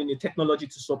not having the technology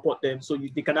to support them. So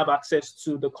they can have access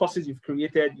to the courses you've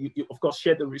created. You of course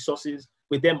share the resources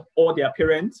with them or their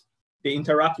parents. They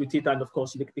interact with it, and of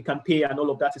course they can pay, and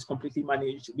all of that is completely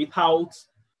managed without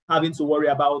having to worry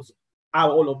about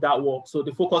how all of that works. So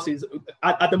the focus is,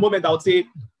 at the moment, I would say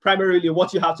primarily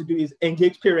what you have to do is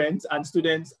engage parents and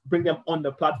students, bring them on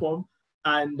the platform.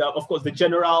 And of course, the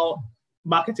general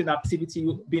marketing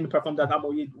activity being performed at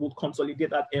Hamoye will consolidate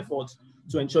that effort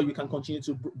to ensure you can continue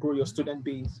to grow your student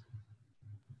base.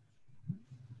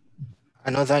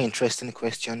 Another interesting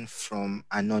question from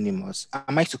Anonymous.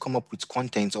 Am I to come up with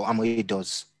content, or Hamoye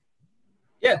does?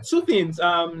 Yeah, two things.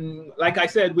 Like I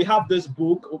said, we have this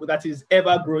book that is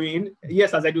ever growing.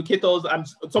 Yes, as educators,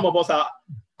 some of us are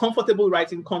comfortable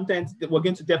writing content. We're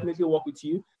going to definitely work with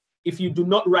you. If you do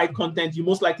not write content, you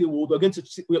most likely will. You're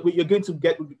going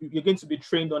to be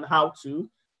trained on how to.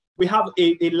 We have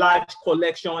a large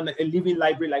collection, a living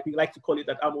library, like we like to call it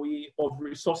at Hamoye, of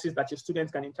resources that your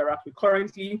students can interact with.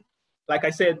 Currently, like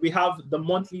I said, we have the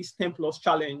monthly STEM Plus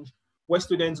challenge, where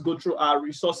students go through our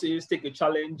resources, take a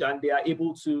challenge, and they are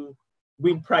able to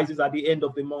win prizes at the end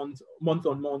of the month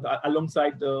on month,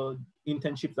 alongside the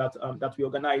internships that we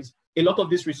organize. A lot of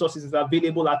these resources is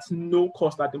available at no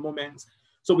cost at the moment.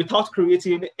 So without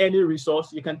creating any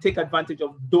resource, you can take advantage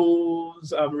of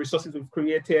those resources we've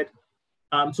created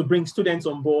to bring students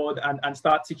on board and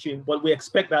start teaching. But we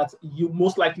expect that you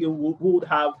most likely would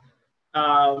have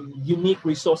unique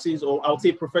resources, or I would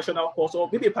say professional course, or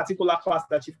maybe a particular class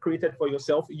that you've created for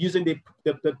yourself using the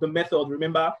method.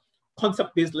 Remember,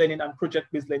 concept-based learning and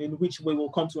project-based learning, which we will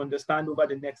come to understand over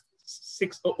the next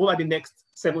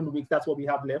 7 weeks. That's what we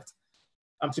have left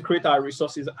to create our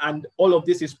resources. And all of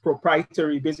this is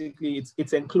proprietary. Basically,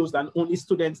 it's enclosed, and only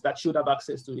students that should have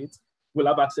access to it will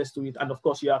have access to it. And of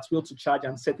course, you are able to charge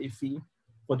and set a fee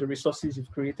for the resources you've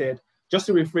created. Just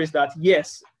to rephrase that,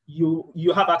 yes,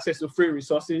 you have access to free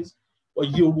resources,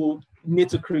 but you will need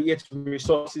to create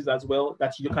resources as well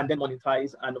that you can then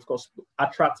monetize and, of course,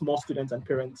 attract more students and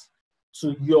parents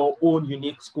to your own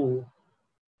unique school.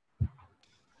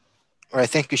 All right,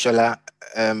 thank you, Shola.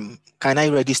 Can I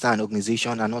register an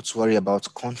organization and not worry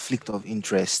about conflict of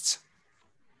interest?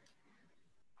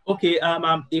 Okay,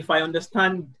 if I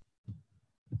understand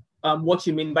what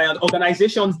you mean by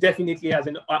organizations, definitely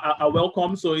are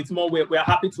welcome. So it's more we're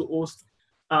happy to host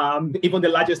even the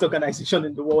largest organization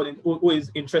in the world who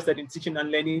is interested in teaching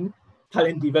and learning,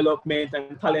 talent development,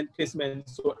 and talent placement.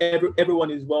 So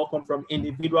everyone is welcome, from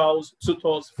individuals,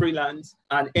 tutors, freelance,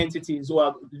 and entities who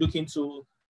are looking to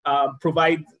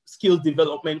provide skills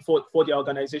development for the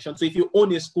organization. So if you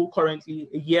own a school currently,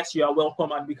 yes, you are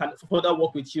welcome, and we can further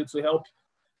work with you to help.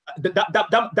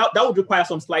 That would require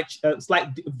some slight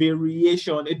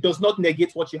variation. It does not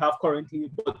negate what you have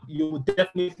currently, but you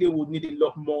definitely would need a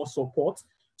lot more support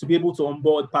to be able to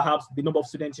onboard perhaps the number of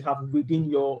students you have within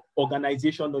your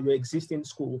organization or your existing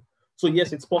school. So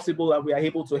yes, it's possible, and we are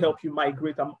able to help you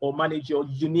migrate or manage your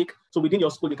unique. So within your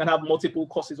school, you can have multiple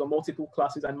courses or multiple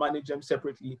classes and manage them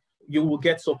separately. You will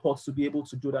get support to be able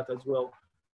to do that as well.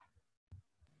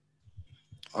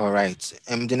 All right.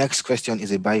 The next question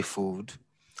is a bifold.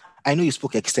 I know you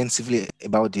spoke extensively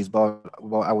about this, but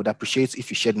I would appreciate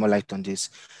if you shed more light on this.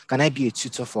 Can I be a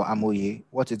tutor for Hamoye?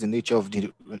 What is the nature of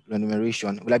the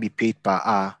remuneration? Will I be paid per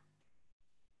hour?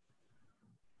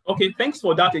 Okay, thanks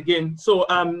for that again. So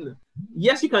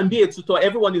yes, you can be a tutor.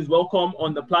 Everyone is welcome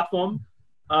on the platform.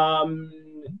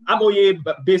 Hamoye,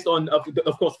 based on,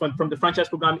 of course, from the franchise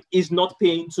program, is not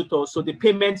paying tutors. So the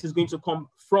payment is going to come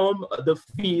from the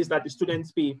fees that the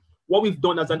students pay. What we've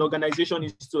done as an organization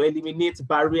is to eliminate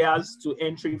barriers to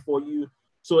entry for you.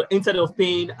 So instead of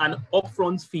paying an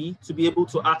upfront fee to be able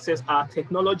to access our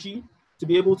technology, to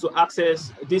be able to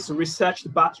access this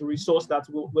research-backed resource that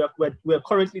we're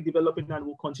currently developing and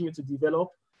will continue to develop,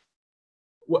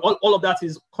 all of that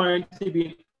is currently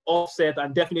being offset,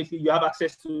 and definitely you have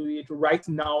access to it right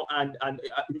now, and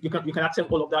you can access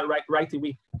all of that right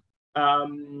away.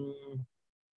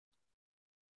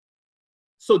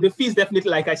 So the fees definitely,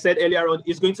 like I said earlier on,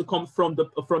 is going to come from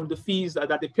the fees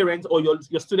that the parents or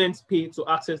your students pay to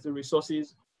access the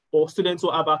resources, or students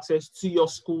who have access to your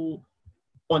school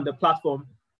on the platform.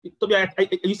 Toby,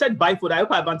 you said bifold. I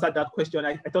hope I've answered that question.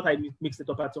 I thought I mixed it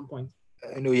up at some point.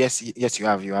 No, yes, you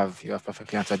have. You have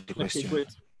perfectly answered the question. Okay, great.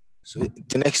 So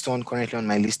the next one currently on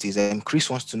my list is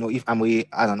Chris wants to know if Hamoye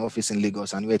has an office in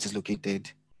Lagos and where it is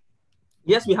located.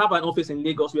 Yes, we have an office in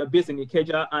Lagos. We are based in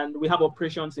Ikeja, and we have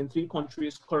operations in 3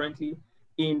 countries currently,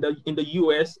 in the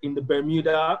US, in the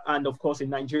Bermuda, and of course in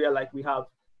Nigeria, like we have.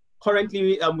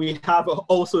 Currently, we have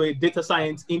also a data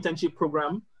science internship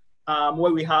program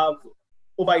where we have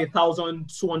over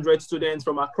 1,200 students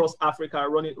from across Africa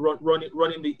running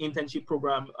the internship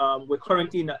program. We're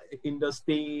currently in the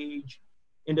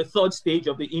 3rd stage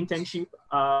of the internship,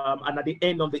 and at the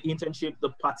end of the internship, the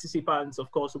participants, of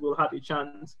course, will have a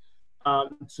chance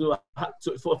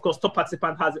of course, top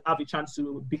participant have a chance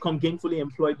to become gainfully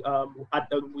employed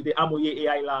with the Hamoye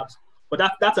AI labs. But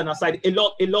that's an aside. A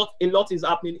lot is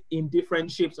happening in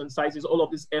different shapes and sizes. All of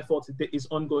this effort is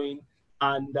ongoing,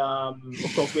 and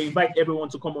of course, we invite everyone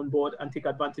to come on board and take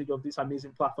advantage of this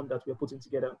amazing platform that we're putting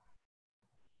together.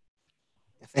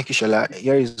 Thank you, Shola.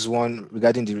 Here is one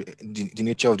regarding the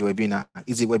nature of the webinar.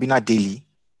 Is the webinar daily?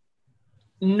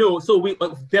 No, so we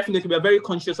definitely, we're very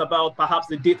conscious about perhaps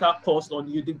the data cost on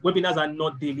you. The webinars are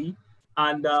not daily.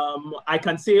 And I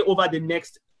can say over the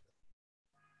next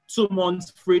 2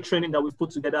 months free training that we've put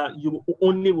together, you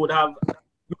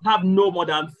have no more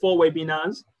than 4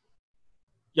 webinars.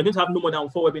 You're going to have no more than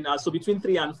 4 webinars. So between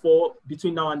 3 and 4,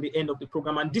 between now and the end of the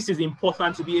program. And this is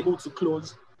important to be able to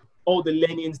close all the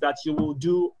learnings that you will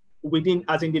do within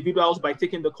as individuals by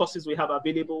taking the courses we have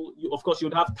available. Of course, you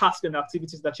would have tasks and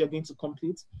activities that you're going to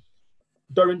complete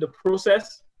during the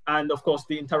process, and of course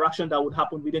the interaction that would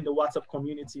happen within the WhatsApp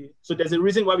community. So there's a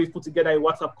reason why we've put together a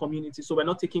WhatsApp community, so we're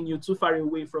not taking you too far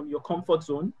away from your comfort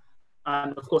zone,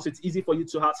 and of course it's easy for you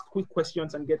to ask quick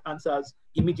questions and get answers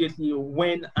immediately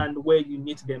when and where you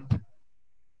need them.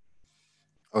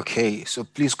 Okay, so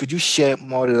please could you share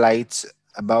more light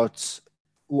about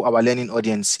who our learning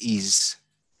audience is?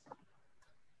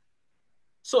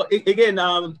 So again,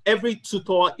 every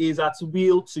tutor is at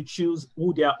will to choose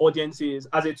who their audience is.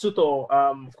 As a tutor,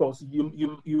 of course,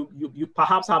 you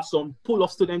perhaps have some pool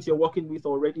of students you're working with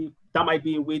already. That might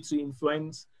be a way to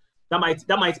influence. That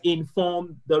might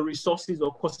inform the resources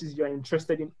or courses you're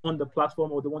interested in on the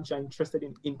platform, or the ones you're interested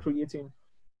in creating.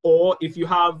 Or if you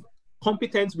have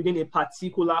competence within a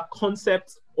particular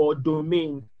concept or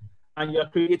domain, and you're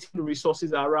creating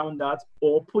resources around that,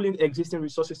 or pulling existing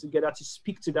resources together to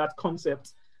speak to that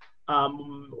concept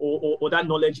or that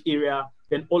knowledge area,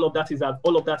 then all of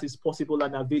that is possible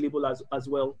and available as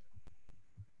well.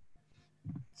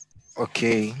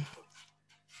 Okay.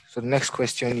 So the next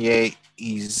question here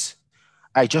is,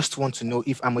 I just want to know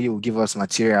if Hamoye will give us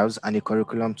materials and a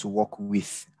curriculum to work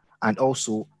with, and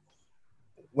also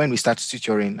when we start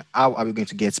tutoring, how are we going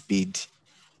to get paid?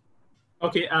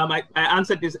 Okay, I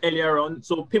answered this earlier on.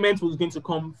 So payment was going to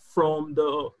come from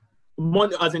the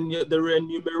money, as in the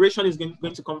remuneration is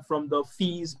going to come from the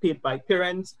fees paid by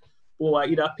parents who are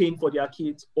either paying for their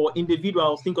kids, or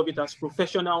individuals. Think of it as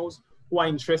professionals who are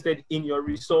interested in your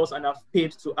resource and have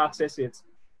paid to access it.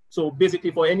 So basically,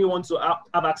 for anyone to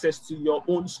have access to your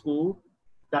own school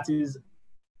that is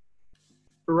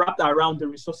wrapped around the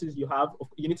resources you have,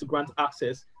 you need to grant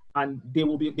access, and they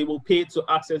will pay to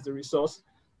access the resource,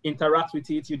 interact with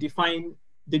it. You define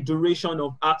the duration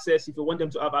of access, if you want them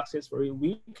to have access for a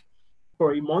week,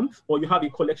 for a month, or you have a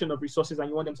collection of resources and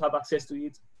you want them to have access to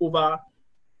it over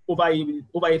a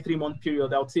 3-month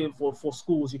period. I would say for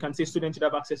schools, you can say students should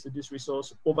have access to this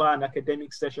resource over an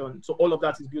academic session. So all of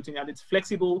that is built in, and it's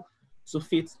flexible to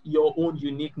fit your own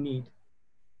unique need.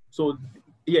 So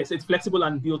yes, it's flexible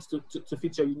and built to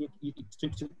fit your unique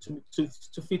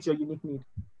to fit your unique need.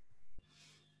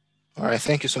 All right,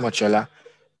 thank you so much, Shola.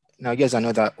 Now here's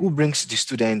another. Who brings the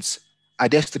students? Are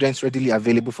there students readily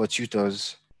available for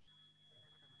tutors?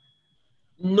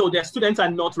 No, their students are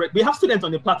not ready. We have students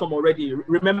on the platform already.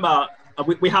 Remember,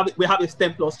 we have a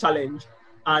STEM Plus challenge,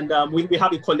 and we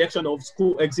have a collection of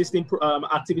school existing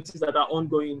activities that are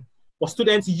ongoing. For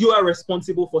students, you are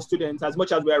responsible for students as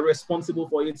much as we are responsible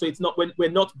for it. So it's not,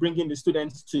 we're not bringing the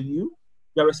students to you.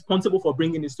 You're responsible for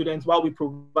bringing the students while we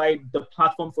provide the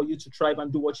platform for you to thrive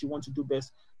and do what you want to do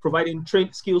best. Providing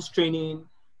skills training,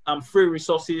 free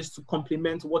resources to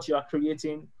complement what you are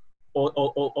creating,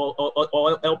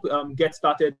 or help get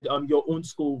started your own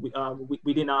school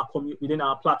within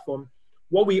our platform.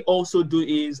 What we also do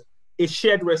is a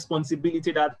shared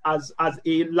responsibility that as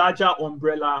a larger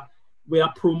umbrella, we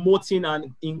are promoting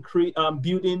and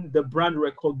building the brand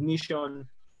recognition,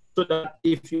 so that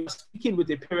if you're speaking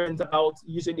with a parent about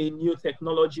using a new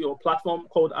technology or platform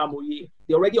called Hamoye,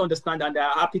 they already understand and they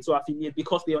are happy to affiliate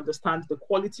because they understand the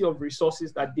quality of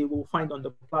resources that they will find on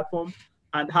the platform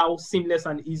and how seamless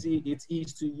and easy it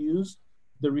is to use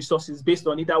the resources based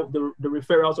on either the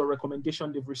referrals or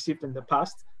recommendation they've received in the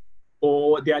past,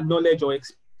 or their knowledge or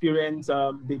experience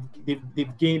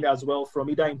they've gained as well from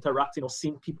either interacting or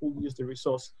seeing people use the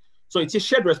resource. So it's a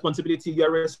shared responsibility.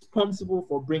 You're responsible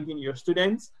for bringing your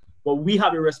students, but we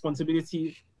have a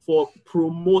responsibility for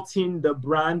promoting the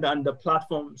brand and the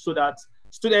platform so that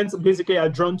students basically are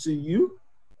drawn to you,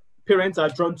 parents are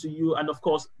drawn to you, and of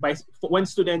course, when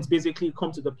students basically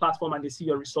come to the platform and they see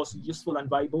your resource useful and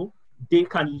viable, they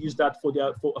can use that for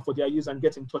their use and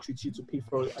get in touch with you to pay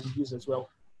for it and use as well.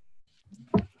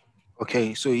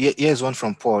 Okay, so here's one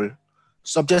from Paul.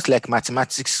 Subjects like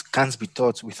mathematics can't be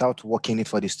taught without working it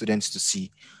for the students to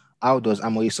see. How does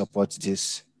Hamoye support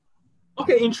this?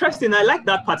 Okay, interesting. I like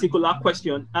that particular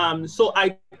question. So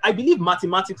I believe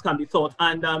mathematics can be taught,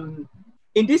 and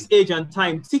in this age and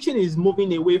time, teaching is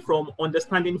moving away from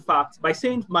understanding facts. By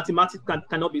saying mathematics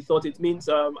cannot be taught, it means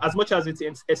as much as it's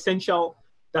essential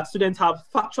that students have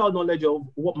factual knowledge of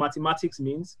what mathematics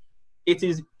means, it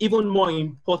is even more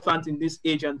important in this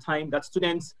age and time that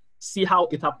students see how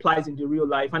it applies in the real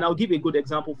life. And I'll give a good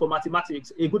example for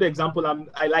mathematics. A good example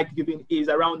I like giving is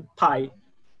around pi.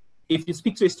 If you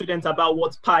speak to a student about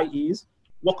what pi is,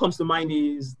 what comes to mind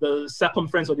is the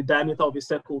circumference or the diameter of a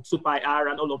circle, 2 pi r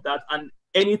and all of that. And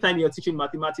anytime you're teaching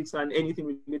mathematics and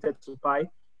anything related to pi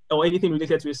or anything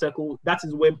related to a circle, that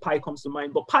is when pi comes to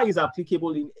mind. But pi is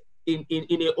applicable in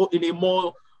a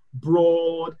more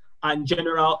broad and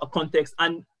general context,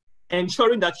 and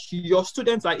ensuring that your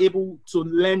students are able to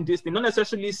learn this. They not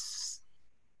necessarily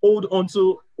hold on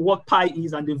to what pi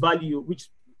is and the value, which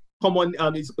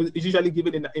is usually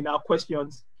given in our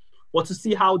questions, but to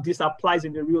see how this applies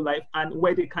in the real life and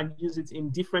where they can use it in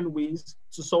different ways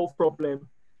to solve problems.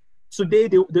 Today,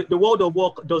 the world of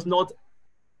work does not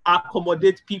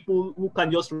accommodate people who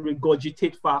can just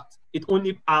regurgitate facts. It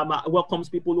only welcomes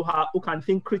people who can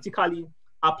think critically,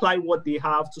 apply what they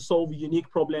have to solve unique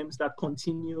problems that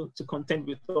continue to contend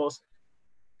with us.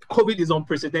 COVID is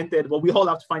unprecedented, but we all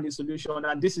have to find a solution,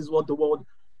 and this is what the world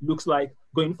looks like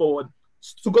going forward.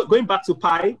 So going back to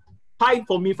pi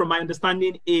for me, from my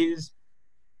understanding, is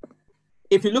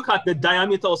if you look at the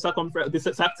diameter or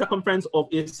circumference of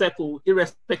a circle,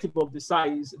 irrespective of the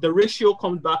size, the ratio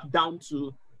comes back down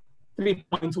to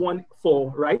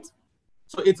 3.14, right?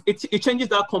 So it changes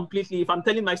that completely. If I'm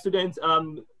telling my students,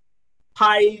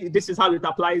 pi, this is how it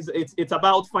applies. It's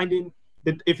about finding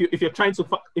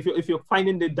if you're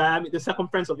finding the diameter, the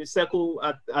circumference of a circle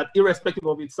at irrespective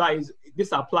of its size,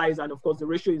 this applies, and of course the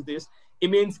ratio is this. It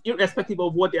means irrespective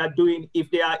of what they are doing, if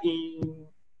they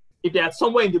are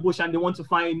somewhere in the bush and they want to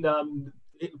find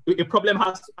a problem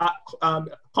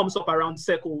comes up around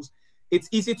circles, it's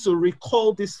easy to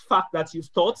recall this fact that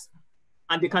you've taught,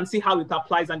 and they can see how it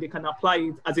applies, and they can apply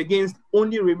it as against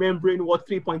only remembering what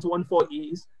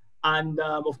 3.14 is. And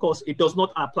of course, it does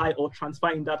not apply or transfer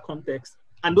in that context.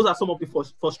 And those are some of the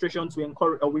frustrations we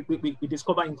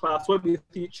discover in class. When we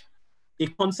teach a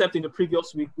concept in the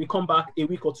previous week, we come back a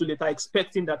week or two later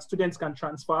expecting that students can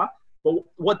transfer. But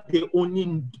what they've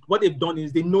done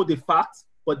is they know the facts,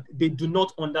 but they do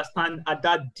not understand at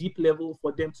that deep level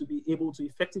for them to be able to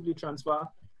effectively transfer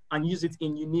and use it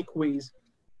in unique ways.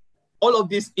 all of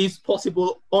this is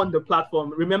possible on the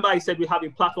platform. Remember, I said we have a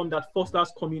platform that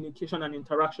fosters communication and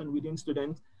interaction within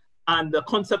students. And the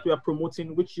concept we are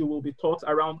promoting, which you will be taught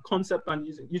around concept and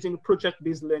using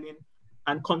project-based learning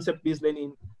and concept-based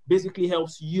learning, basically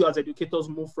helps you as educators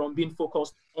move from being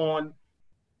focused on,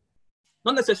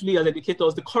 not necessarily as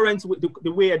educators,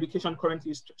 the way education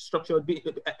currently is structured,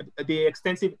 the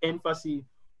extensive emphasis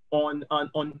on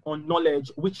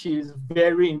knowledge, which is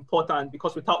very important,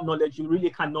 because without knowledge, you really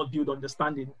cannot build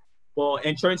understanding. But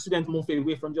ensuring students move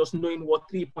away from just knowing what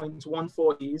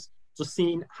 3.14 is to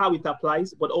seeing how it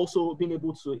applies, but also being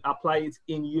able to apply it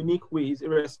in unique ways,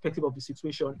 irrespective of the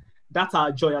situation. That's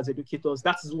our joy as educators.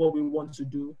 That is what we want to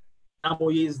do.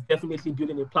 Hamoye is definitely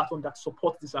building a platform that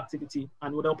supports this activity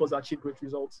and will help us achieve great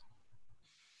results.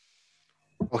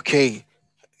 Okay.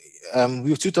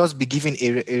 Will tutors be given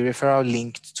a referral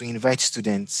link to invite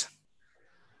students?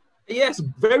 Yes,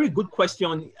 very good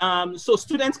question. So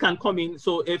students can come in.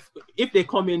 So if they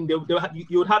come in,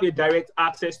 you would have a direct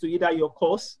access to either your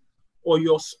course or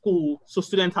your school. So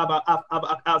students have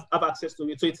access to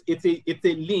it. So it's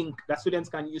a link that students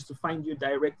can use to find you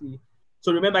directly.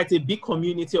 So remember, it's a big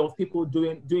community of people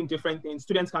doing different things.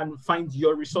 Students can find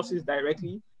your resources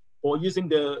directly, or using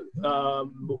the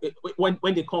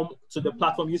when they come to the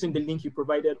platform, using the link you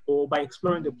provided, or by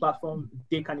exploring the platform,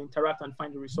 they can interact and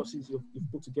find the resources you've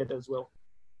put together as well.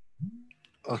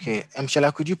 Okay,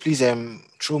 Shola, could you please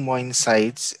throw more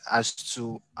insights as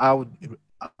to how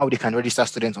they can register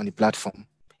students on the platform?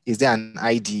 Is there an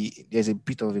ID? There's a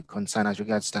bit of a concern as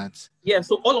regards that. Yeah,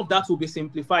 so all of that will be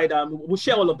simplified. We'll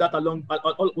share all of that along.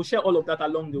 We'll share all of that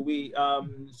along the way.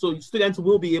 So students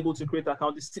will be able to create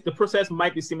accounts. The process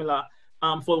might be similar.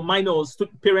 For minors,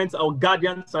 parents or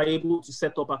guardians are able to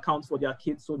set up accounts for their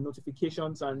kids. So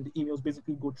notifications and emails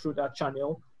basically go through that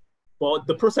channel. But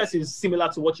the process is similar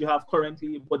to what you have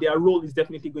currently, but their role is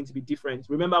definitely going to be different.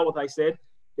 Remember what I said?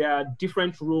 There are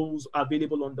different roles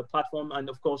available on the platform. And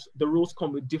of course, the roles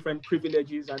come with different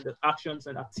privileges and the actions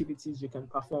and activities you can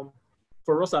perform.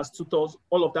 For us as tutors,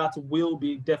 all of that will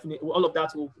be definitely, all of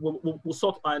that will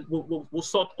sort and we'll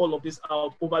sort all of this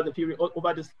out over the period,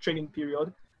 over this training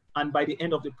period. And by the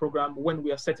end of the program, when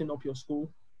we are setting up your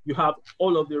school, you have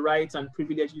all of the rights and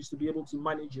privileges to be able to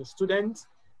manage your students,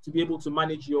 to be able to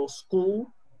manage your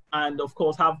school, and of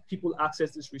course, have people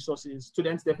access these resources.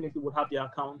 Students definitely would have their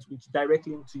accounts, which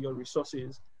directly into your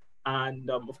resources. And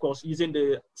of course, using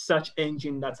the search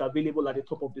engine that's available at the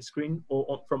top of the screen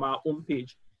or from our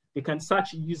homepage, they can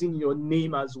search using your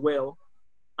name as well.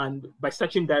 And by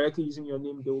searching directly using your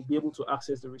name, they will be able to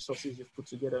access the resources you've put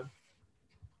together.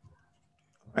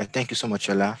 All right, thank you so much,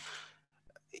 Shola.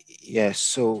 Yes,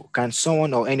 so can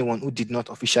someone or anyone who did not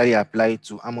officially apply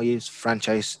to Hamoye's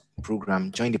franchise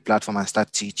program join the platform and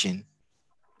start teaching?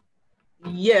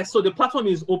 Yes, so the platform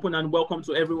is open and welcome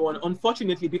to everyone.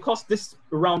 Unfortunately, because this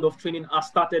round of training has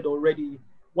started already,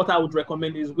 what I would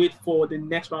recommend is wait for the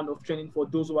next round of training for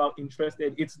those who are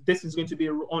interested. This is going to be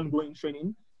an ongoing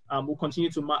training. We'll continue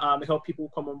to help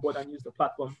people come on board and use the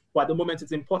platform. But at the moment,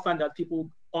 it's important that people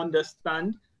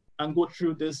understand and go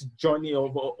through this journey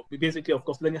of basically, of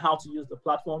course, learning how to use the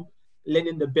platform,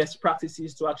 learning the best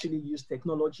practices to actually use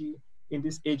technology in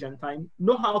this age and time,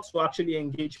 know how to actually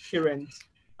engage parents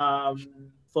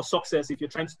for success if you're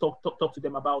trying to talk to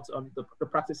them about the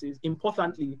practices.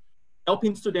 Importantly,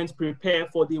 helping students prepare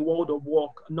for the world of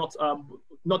work, not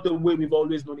the way we've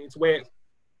always known it, where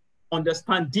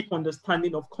deep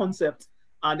understanding of concepts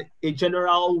and a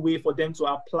general way for them to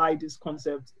apply this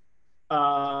concept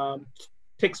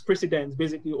takes precedence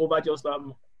basically over just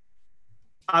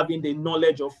having the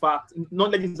knowledge of fact.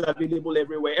 Knowledge is available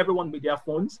everywhere. Everyone with their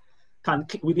phones can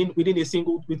within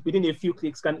a few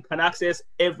clicks can access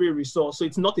every resource. So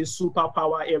it's not a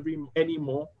superpower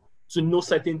anymore to know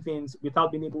certain things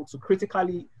without being able to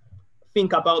critically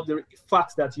think about the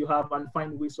facts that you have and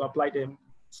find ways to apply them.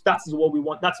 So that is what we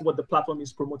want. That's what the platform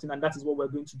is promoting, and that is what we're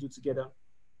going to do together.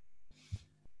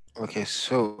 Okay,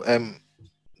 so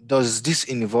does this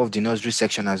involve the nursery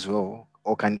section as well,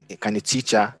 or can a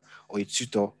teacher or a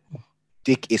tutor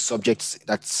take a subject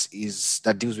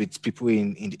that deals with people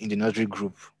in the nursery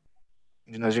group,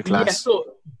 in the nursery class?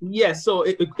 So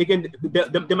again,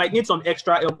 they might need some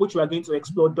extra help, which we are going to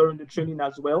explore during the training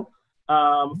as well.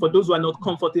 For those who are not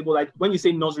comfortable, like when you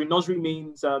say nursery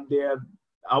means they're,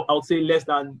 I would say less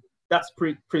than, that's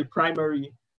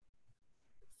pre-primary,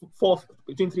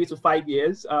 between 3 to 5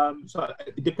 years. So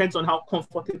it depends on how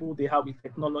comfortable they have with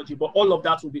technology, but all of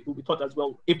that will be taught as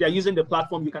well. If they're using the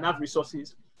platform, you can have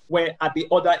resources where at the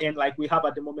other end, like we have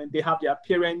at the moment, they have their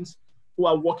parents who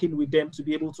are working with them to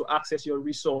be able to access your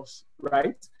resource,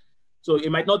 right? So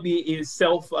it might not be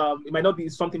it might not be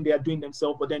something they are doing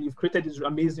themselves, but then you've created this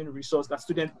amazing resource that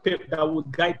that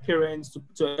would guide parents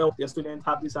to help their students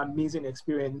have this amazing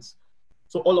experience.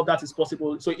 So all of that is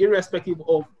possible. So irrespective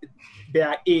of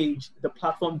their age, the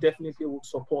platform definitely will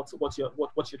support what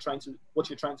you're trying to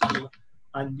do,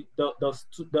 and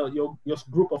your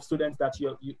group of students that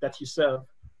you serve.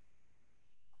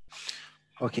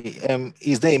 Okay.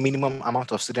 Is there a minimum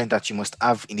amount of students that you must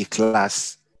have in a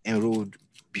class enrolled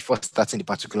before starting the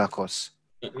particular course?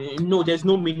 No, there's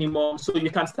no minimum. So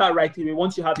you can start right away.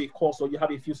 Once you have a course or you have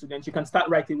a few students, you can start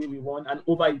right away with one, and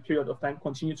over a period of time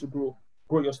continue to grow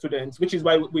your students, which is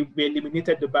why we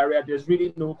eliminated the barrier. There's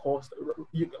really no cost.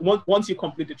 Once you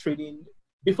complete the training,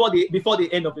 before the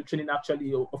end of the training,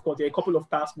 actually, of course, there are a couple of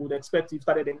tasks we would expect you've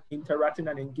started interacting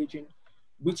and engaging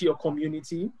with your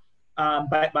community.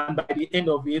 By the end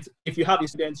of it, if you have a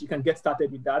student, you can get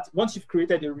started with that. Once you've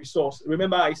created a resource,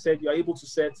 remember I said you're able to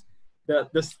set the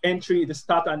entry, the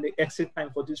start and the exit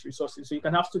time for these resources. So you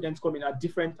can have students come in at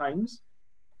different times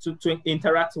to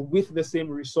interact with the same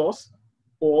resource,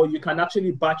 or you can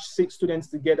actually batch 6 students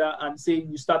together and say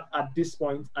you start at this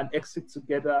point and exit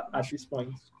together at this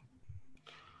point.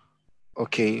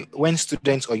 Okay, when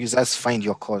students or users find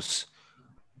your course,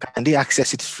 can they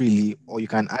access it freely, or you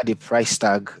can add a price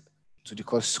tag to the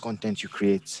course content you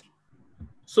create?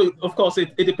 So of course,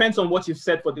 it depends on what you've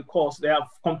said for the course. There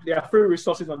are free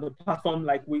resources on the platform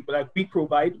like we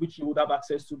provide, which you would have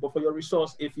access to. But for your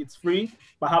resource, if it's free,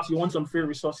 perhaps you want some free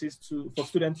resources for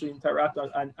students to interact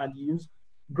and use.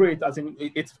 Great, as in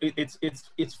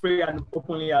it's free and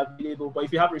openly available. But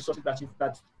if you have resources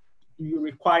that you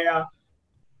require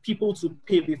people to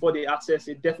pay before they access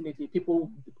it, definitely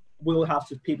people will have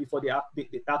to pay before they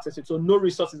access it. So no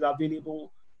resources are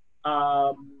available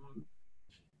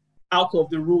out of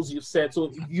the rules you've set.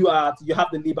 So you have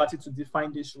the liberty to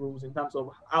define these rules in terms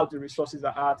of how the resources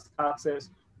are accessed,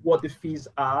 what the fees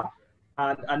are,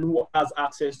 and who has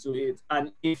access to it.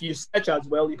 And if you search as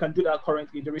well, you can do that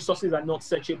currently. The resources are not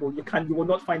searchable. You will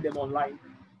not find them online.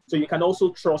 So you can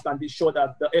also trust and be sure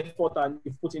that the effort that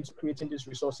you've put into creating these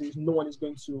resources, no one is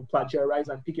going to plagiarize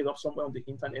and pick it up somewhere on the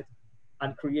internet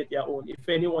and create their own. If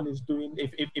anyone is doing,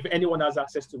 if anyone has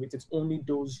access to it, it's only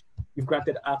those you've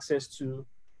granted access to.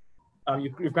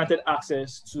 You've granted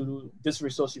access to this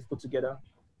resource you've put together.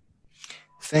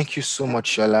 Thank you so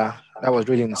much, Shola. That was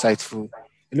really insightful.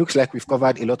 It looks like we've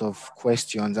covered a lot of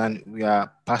questions and we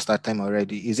are past our time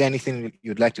already. Is there anything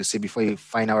you'd like to say before you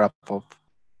final wrap up?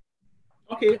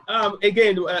 Okay.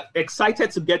 Again,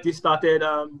 excited to get this started.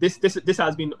 This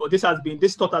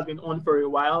thought has been on for a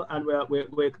while, and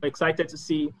we're excited to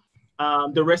see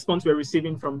the response we're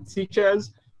receiving from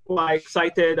teachers who are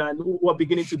excited and who are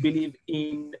beginning to believe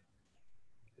in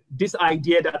this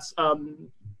idea that's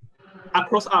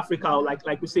across Africa,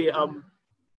 like we say,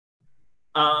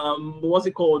 what's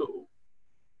it called?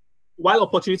 While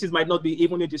opportunities might not be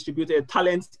evenly distributed,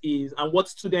 talent is, and what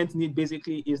students need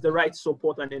basically is the right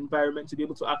support and environment to be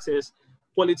able to access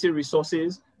quality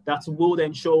resources that will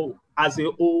ensure, as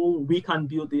a whole, we can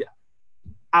build the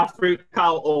Africa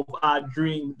of our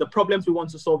dream. The problems we want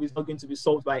to solve is not going to be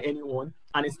solved by anyone,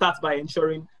 and it starts by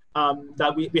ensuring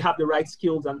that we have the right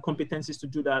skills and competencies to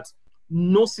do that.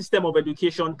 No system of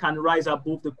education can rise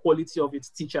above the quality of its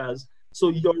teachers. So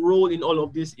your role in all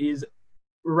of this is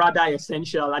rather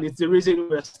essential, and it's the reason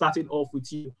we're starting off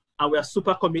with you. And we're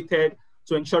super committed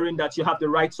to ensuring that you have the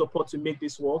right support to make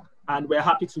this work, and we're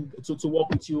happy to work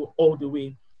with you all the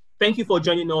way. Thank you for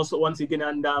joining us once again,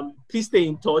 and please stay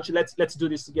in touch. Let's do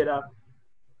this together.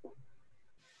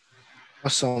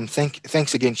 Awesome.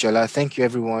 Thanks again, Shola. Thank you,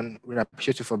 everyone. We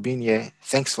appreciate you for being here.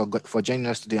 Thanks for joining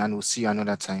us today, and we'll see you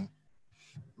another time.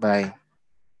 Bye.